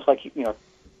 It's almost like,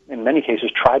 in many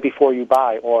cases, try before you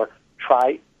buy or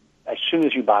try as soon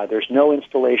as you buy. There's no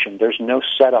installation. There's no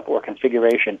setup or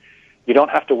configuration. You don't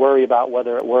have to worry about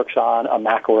whether it works on a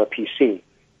Mac or a PC,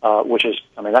 which is,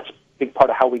 that's a big part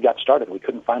of how we got started. We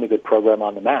couldn't find a good program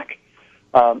on the Mac.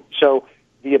 So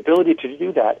the ability to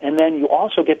do that, and then you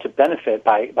also get to benefit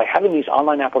by having these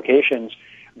online applications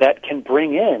that can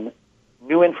bring in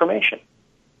new information,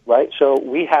 right? So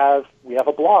we have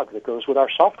a blog that goes with our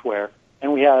software,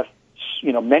 and we have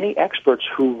many experts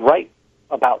who write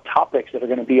about topics that are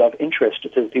going to be of interest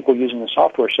to the people using the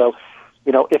software. So,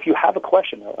 if you have a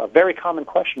question, a very common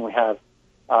question we have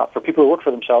for people who work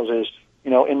for themselves is,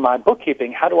 in my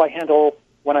bookkeeping, how do I handle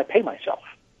when I pay myself,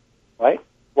 right?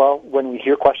 Well, when we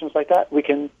hear questions like that, we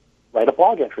can write a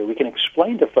blog entry. We can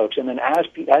explain to folks, and then as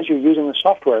you're using the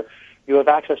software, you have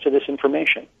access to this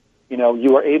information.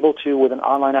 You are able to, with an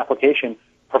online application,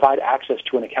 provide access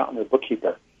to an accountant or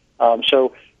bookkeeper.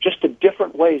 So just the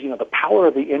different ways, the power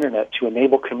of the Internet to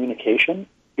enable communication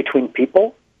between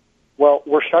people, well,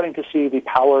 we're starting to see the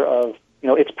power of,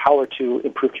 its power to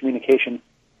improve communication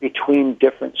between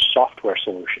different software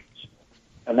solutions.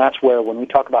 And that's where, when we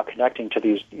talk about connecting to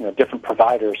these different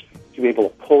providers to be able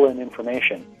to pull in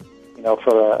information,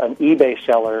 for an eBay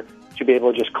seller to be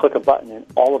able to just click a button and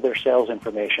all of their sales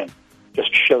information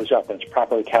just shows up and it's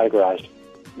properly categorized.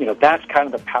 That's kind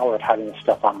of the power of having this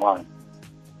stuff online.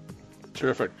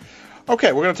 Terrific.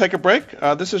 Okay, we're going to take a break.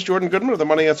 This is Jordan Goodman of the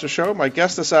Money Answer Show. My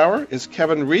guest this hour is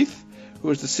Kevin Reith, who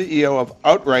is the CEO of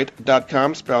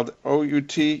Outright.com, spelled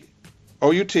OUTRIGHT.com.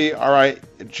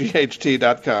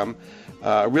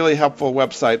 A really helpful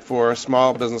website for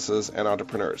small businesses and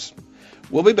entrepreneurs.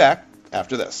 We'll be back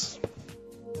after this.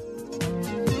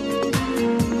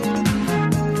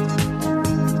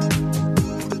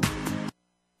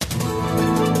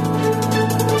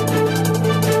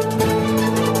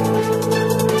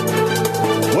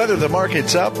 Whether the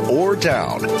market's up or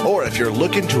down, or if you're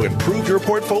looking to improve your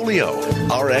portfolio,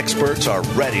 our experts are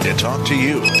ready to talk to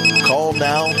you. Call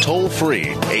now toll free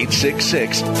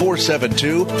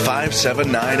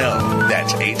 866-472-5790.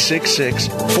 That's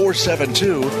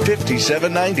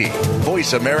 866-472-5790.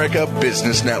 Voice America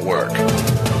Business Network.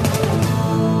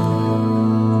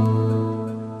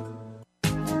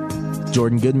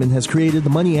 Jordan Goodman has created the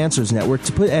Money Answers Network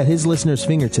to put at his listeners'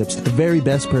 fingertips the very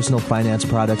best personal finance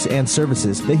products and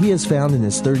services that he has found in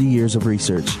his 30 years of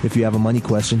research. If you have a money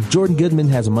question, Jordan Goodman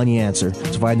has a money answer.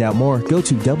 To find out more, go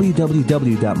to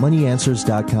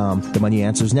www.moneyanswers.com. The Money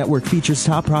Answers Network features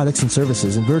top products and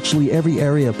services in virtually every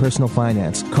area of personal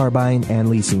finance: car buying and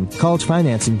leasing, college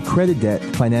financing, credit debt,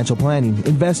 financial planning,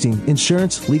 investing,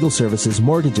 insurance, legal services,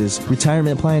 mortgages,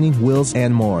 retirement planning, wills,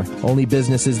 and more. Only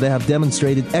businesses that have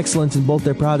demonstrated excellence in both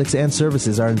their products and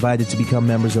services are invited to become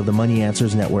members of the Money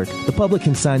Answers Network. The public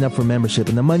can sign up for membership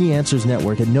in the Money Answers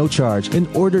Network at no charge in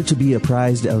order to be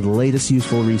apprised of the latest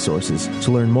useful resources.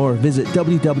 To learn more, visit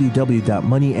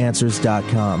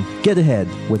www.moneyanswers.com. Get ahead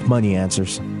with Money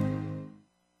Answers.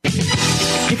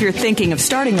 If you're thinking of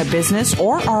starting a business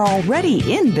or are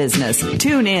already in business,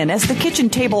 tune in as the Kitchen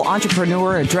Table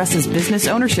Entrepreneur addresses business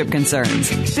ownership concerns.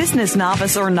 Business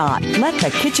novice or not, let the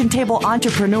Kitchen Table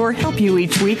Entrepreneur help you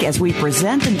each week as we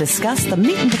present and discuss the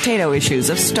meat and potato issues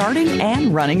of starting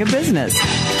and running a business.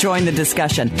 Join the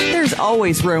discussion. There's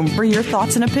always room for your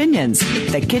thoughts and opinions.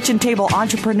 The Kitchen Table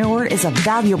Entrepreneur is a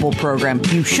valuable program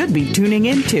you should be tuning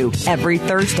into every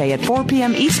Thursday at 4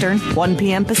 p.m. Eastern, 1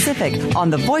 p.m. Pacific on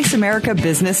the Voice America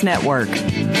Business Network.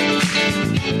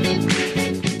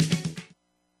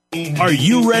 Are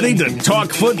you ready to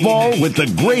talk football with the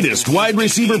greatest wide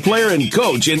receiver player and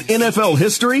coach in NFL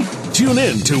history? Tune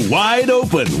in to Wide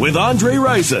Open with Andre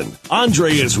Rison.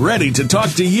 Andre is ready to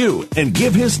talk to you and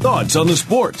give his thoughts on the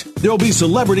sport. There'll be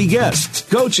celebrity guests,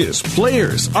 coaches,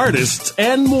 players, artists,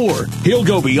 and more. He'll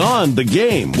go beyond the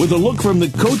game with a look from the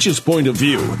coach's point of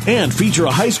view and feature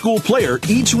a high school player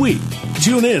each week.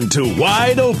 Tune in to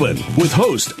Wide Open with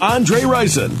host Andre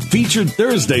Rison, featured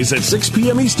Thursdays at 6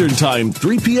 p.m. Eastern Time,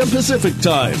 3 p.m. Pacific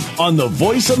Time on the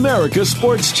Voice America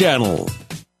Sports Channel.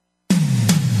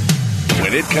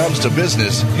 When it comes to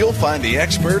business, you'll find the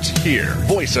experts here.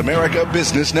 Voice America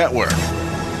Business Network.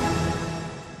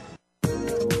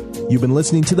 You've been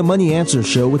listening to the Money Answer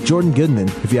Show with Jordan Goodman.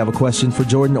 If you have a question for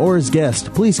Jordan or his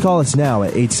guest, please call us now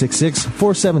at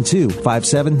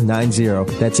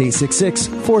 866-472-5790. That's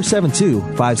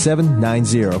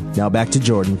 866-472-5790. Now back to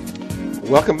Jordan.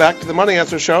 Welcome back to the Money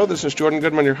Answer Show. This is Jordan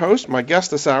Goodman, your host. My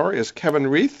guest this hour is Kevin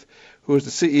Reith, who is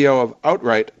the CEO of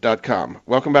Outright.com.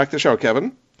 Welcome back to the show,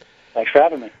 Kevin. Thanks for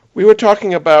having me. We were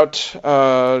talking about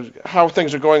how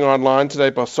things are going online today,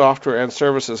 both software and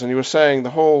services, and you were saying the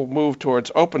whole move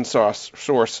towards open source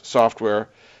software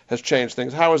has changed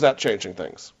things. How is that changing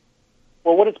things?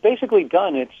 Well, what it's basically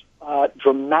done, it's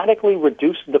dramatically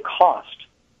reduced the cost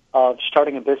of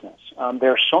starting a business.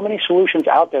 There are so many solutions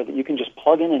out there that you can just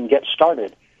plug in and get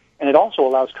started, and it also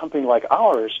allows companies like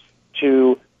ours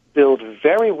to build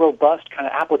very robust kind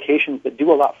of applications that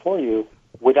do a lot for you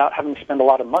without having to spend a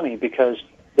lot of money, because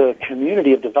the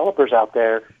community of developers out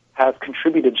there have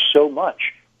contributed so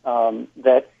much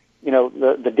that, you know,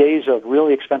 the days of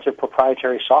really expensive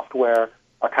proprietary software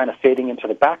are kind of fading into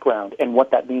the background. And what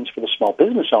that means for the small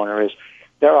business owner is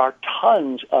there are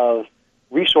tons of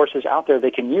resources out there they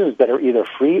can use that are either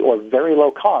free or very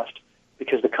low cost,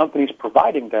 because the companies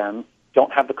providing them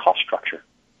don't have the cost structure.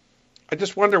 I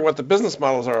just wonder what the business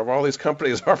models are of all these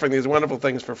companies offering these wonderful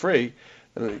things for free,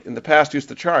 and in the past used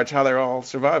to charge, how they're all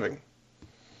surviving.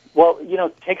 Well, you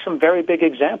know, take some very big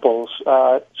examples.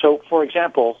 So, for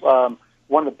example,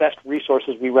 one of the best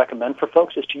resources we recommend for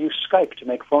folks is to use Skype to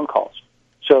make phone calls.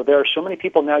 So there are so many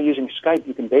people now using Skype,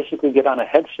 you can basically get on a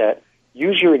headset,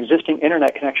 use your existing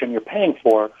internet connection you're paying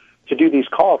for to do these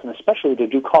calls, and especially to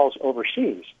do calls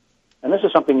overseas. And this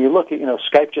is something you look at, you know,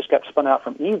 Skype just got spun out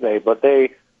from eBay, but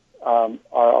they are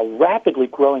a rapidly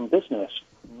growing business.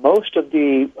 Most of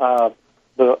the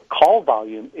call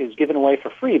volume is given away for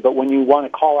free, but when you want to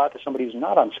call out to somebody who's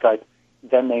not on Skype,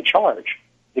 then they charge.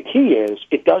 The key is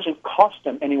it doesn't cost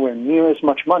them anywhere near as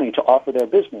much money to offer their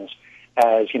business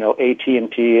as, you know,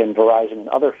 AT&T and Verizon and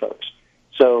other folks.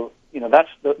 So, you know, that's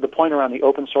the point around the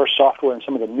open source software and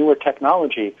some of the newer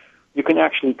technology. You can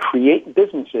actually create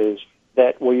businesses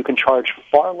where you can charge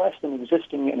far less than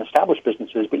existing and established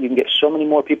businesses, but you can get so many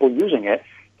more people using it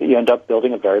that you end up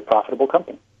building a very profitable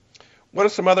company. What are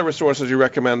some other resources you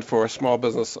recommend for small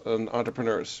business and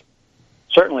entrepreneurs?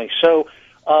 Certainly. So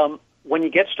when you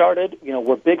get started, you know,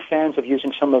 we're big fans of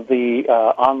using some of the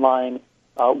online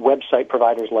website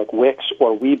providers like Wix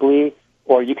or Weebly,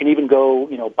 or you can even go,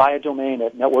 you know, buy a domain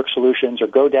at Network Solutions or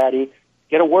GoDaddy,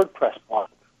 get a WordPress blog,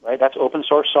 right? That's open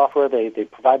source software. They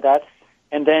provide that.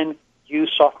 And then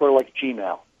use software like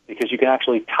Gmail, because you can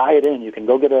actually tie it in. You can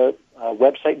go get a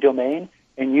website domain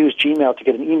and use Gmail to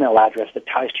get an email address that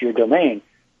ties to your domain,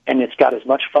 and it's got as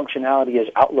much functionality as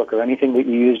Outlook or anything that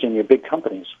you used in your big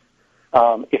companies.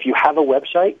 If you have a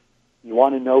website, you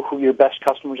want to know who your best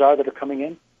customers are that are coming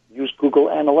in, use Google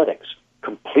Analytics.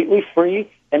 Completely free,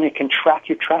 and it can track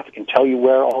your traffic and tell you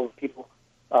where all the people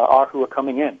are who are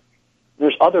coming in.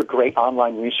 There's other great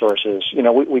online resources. You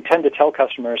know, we tend to tell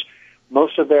customers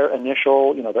most of their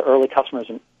initial, you know, the early customers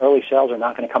and early sales are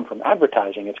not going to come from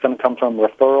advertising. It's going to come from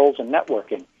referrals and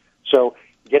networking. So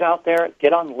get out there,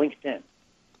 get on LinkedIn,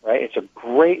 right? It's a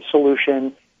great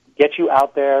solution, get you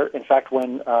out there. In fact,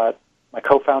 when my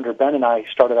co-founder Ben and I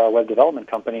started our web development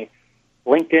company,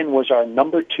 LinkedIn was our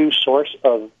number 2 source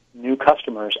of new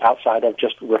customers outside of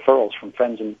just referrals from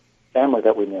friends and family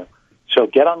that we knew. So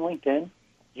get on LinkedIn,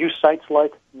 use sites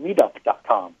like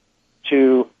meetup.com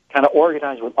to kind of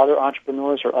organize with other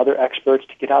entrepreneurs or other experts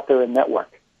to get out there and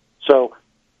network. So,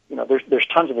 you know, there's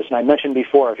tons of this. And I mentioned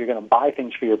before, if you're going to buy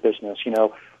things for your business, you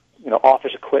know,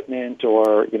 office equipment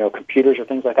or, you know, computers or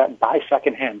things like that, buy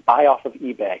secondhand, buy off of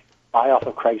eBay, buy off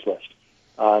of Craigslist.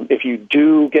 If you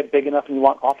do get big enough and you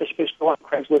want office space, go on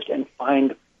Craigslist and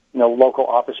find, you know, local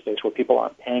office space where people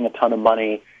aren't paying a ton of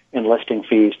money in listing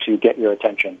fees to get your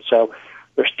attention. So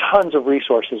there's tons of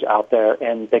resources out there,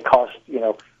 and they cost, you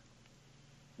know,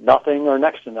 nothing or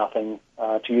next to nothing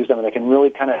to use them, and they can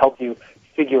really kind of help you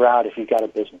figure out if you've got a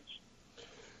business.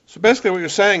 So basically what you're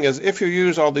saying is if you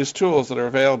use all these tools that are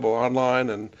available online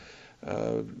and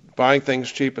buying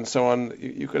things cheap and so on,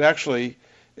 you could actually,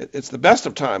 it's the best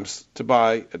of times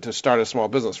to start a small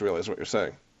business, really, is what you're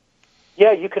saying.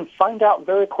 Yeah, you can find out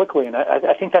very quickly, and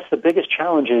I think that's the biggest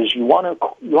challenge is you want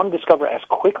to discover as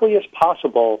quickly as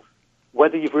possible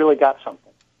whether you've really got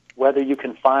something, whether you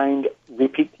can find you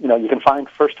can find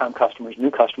first-time customers,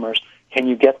 new customers. Can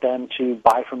you get them to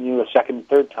buy from you a second and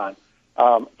third time?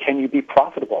 Can you be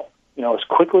profitable? As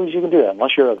quickly as you can do that.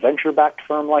 Unless you're a venture-backed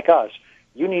firm like us,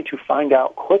 you need to find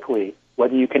out quickly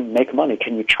whether you can make money.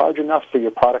 Can you charge enough for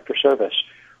your product or service?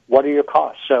 What are your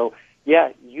costs? So,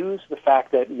 yeah, use the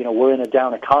fact that, we're in a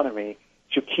down economy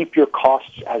to keep your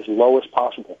costs as low as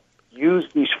possible. Use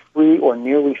these free or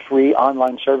nearly free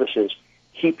online services.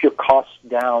 Keep your costs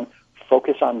down.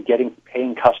 Focus on getting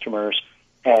paying customers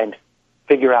and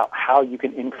figure out how you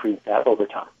can increase that over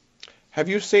time. Have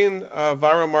you seen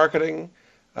viral marketing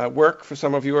work for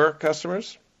some of your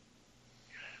customers?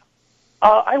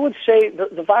 I would say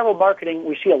the viral marketing,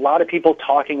 we see a lot of people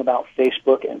talking about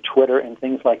Facebook and Twitter and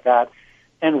things like that.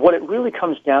 And what it really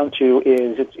comes down to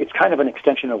is it's kind of an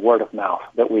extension of word of mouth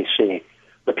that we see.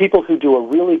 The people who do a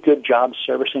really good job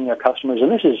servicing their customers, and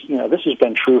this has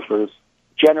been true for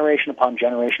generation upon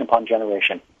generation upon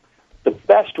generation. The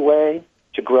best way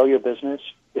to grow your business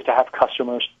is to have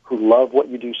customers who love what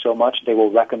you do so much they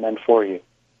will recommend for you.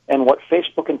 And what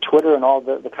Facebook and Twitter and all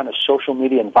the kind of social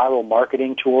media and viral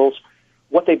marketing tools,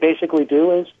 what they basically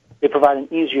do is they provide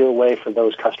an easier way for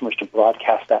those customers to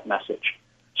broadcast that message.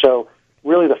 So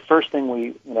really the first thing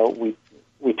we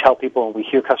tell people and we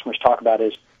hear customers talk about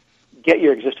is get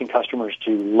your existing customers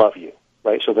to love you,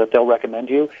 right, so that they'll recommend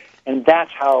you. And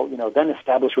that's how, then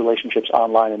establish relationships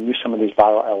online and use some of these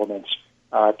viral elements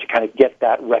to kind of get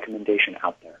that recommendation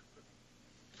out there.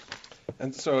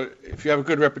 And so if you have a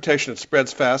good reputation, it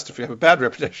spreads fast. If you have a bad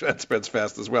reputation, that spreads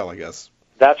fast as well, I guess.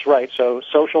 That's right. So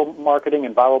social marketing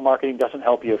and viral marketing doesn't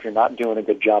help you if you're not doing a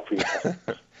good job for yourself.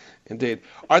 Indeed.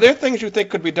 Are there things you think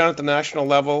could be done at the national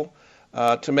level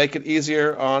to make it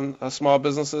easier on small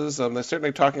businesses? They're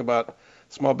certainly talking about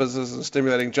small businesses and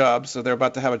stimulating jobs, so they're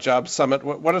about to have a job summit.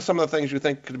 What are some of the things you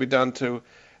think could be done to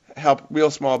help real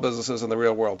small businesses in the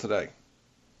real world today?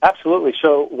 Absolutely.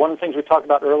 So one of the things we talked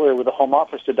about earlier with the home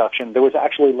office deduction, there was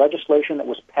actually legislation that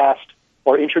was passed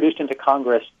or introduced into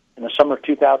Congress in the summer of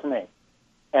 2008,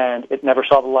 and it never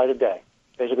saw the light of day.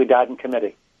 Basically died in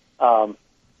committee.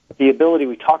 The ability,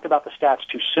 we talked about the stats,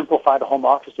 to simplify the home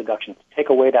office deduction, to take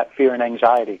away that fear and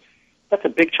anxiety. That's a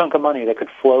big chunk of money that could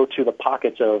flow to the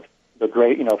pockets of the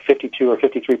great, 52 or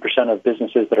 53% of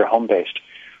businesses that are home-based.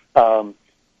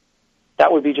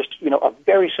 That would be just, a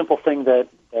very simple thing that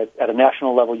at a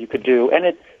national level you could do, and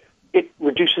it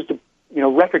reduces the,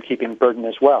 record-keeping burden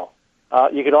as well.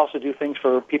 You could also do things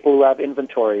for people who have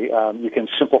inventory. You can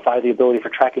simplify the ability for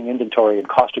tracking inventory and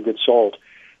cost of goods sold,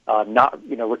 not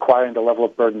requiring the level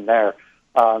of burden there.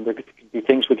 There could be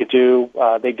things we could do.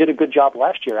 They did a good job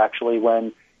last year, actually,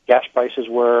 when gas prices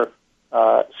were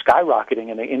skyrocketing,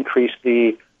 and they increased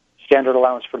the standard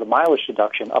allowance for the mileage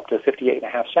deduction up to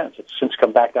 58.5 cents. It's since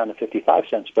come back down to 55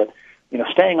 cents. But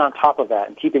staying on top of that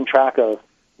and keeping track of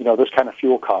those kind of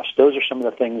fuel costs, those are some of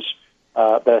the things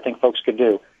that I think folks could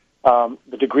do.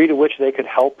 The degree to which they could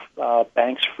help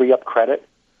banks free up credit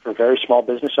for very small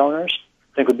business owners,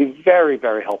 I think would be very,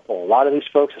 very helpful. A lot of these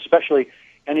folks, especially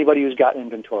anybody who's got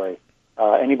inventory,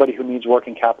 anybody who needs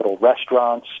working capital,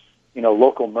 restaurants,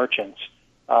 local merchants,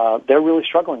 they're really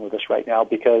struggling with this right now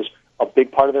because a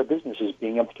big part of their business is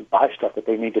being able to buy stuff that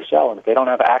they need to sell. And if they don't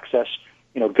have access,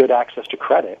 good access to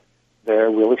credit,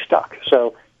 they're really stuck.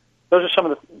 So those are some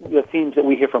of the themes that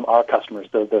we hear from our customers,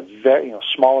 the very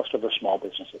smallest of the small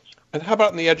businesses. And how about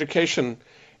in the education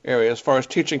area, as far as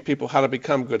teaching people how to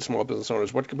become good small business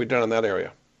owners? What could be done in that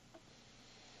area?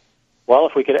 Well,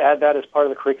 if we could add that as part of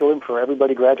the curriculum for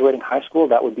everybody graduating high school,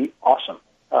 that would be awesome.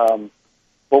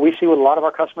 What we see with a lot of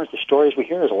our customers, the stories we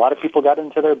hear, is a lot of people got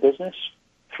into their business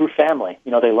through family.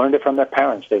 They learned it from their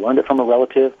parents. They learned it from a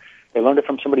relative. They learned it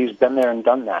from somebody who's been there and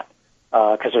done that.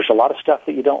 Because there's a lot of stuff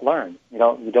that you don't learn. You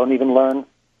don't even learn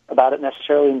about it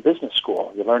necessarily in business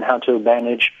school. You learn how to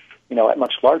manage, at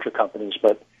much larger companies.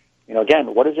 But,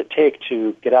 again, what does it take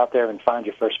to get out there and find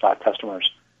your first 5 customers?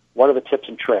 What are the tips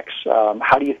and tricks?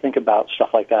 How do you think about stuff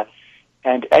like that?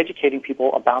 And educating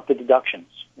people about the deductions,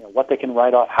 what they can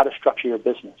write off, how to structure your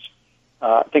business.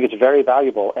 I think it's very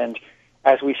valuable. And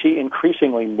as we see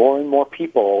increasingly more and more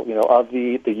people, of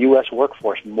the U.S.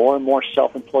 workforce, more and more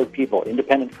self-employed people,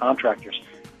 independent contractors,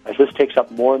 as this takes up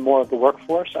more and more of the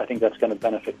workforce, I think that's going to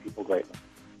benefit people greatly.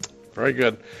 Very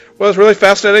good. Well, it's really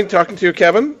fascinating talking to you,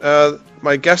 Kevin.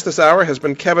 My guest this hour has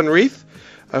been Kevin Reith,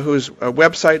 whose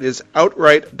website is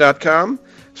Outright.com.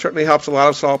 Certainly helps a lot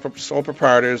of sole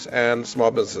proprietors and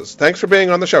small businesses. Thanks for being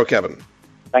on the show, Kevin.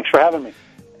 Thanks for having me.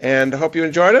 And I hope you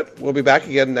enjoyed it. We'll be back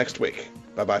again next week.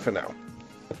 Bye-bye for now.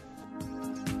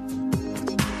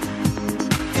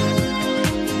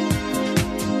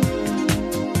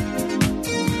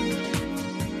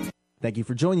 Thank you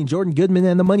for joining Jordan Goodman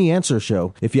and the Money Answer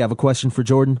Show. If you have a question for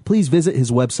Jordan, please visit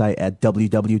his website at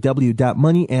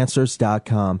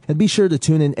www.moneyanswers.com. And be sure to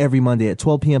tune in every Monday at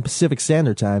 12 p.m. Pacific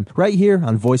Standard Time, right here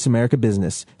on Voice America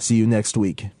Business. See you next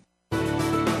week.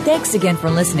 Thanks again for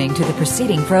listening to the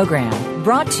preceding program,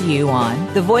 brought to you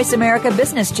on the Voice America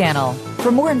Business Channel.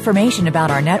 For more information about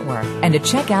our network and to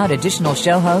check out additional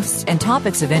show hosts and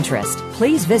topics of interest,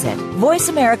 please visit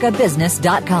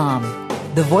voiceamericabusiness.com.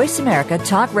 The Voice America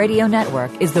Talk Radio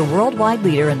Network is the worldwide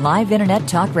leader in live Internet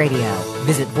talk radio.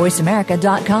 Visit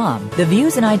voiceamerica.com. The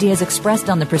views and ideas expressed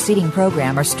on the preceding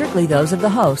program are strictly those of the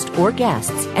host or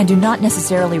guests and do not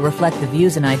necessarily reflect the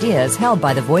views and ideas held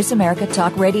by the Voice America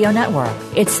Talk Radio Network,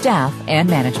 its staff, and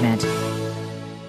management.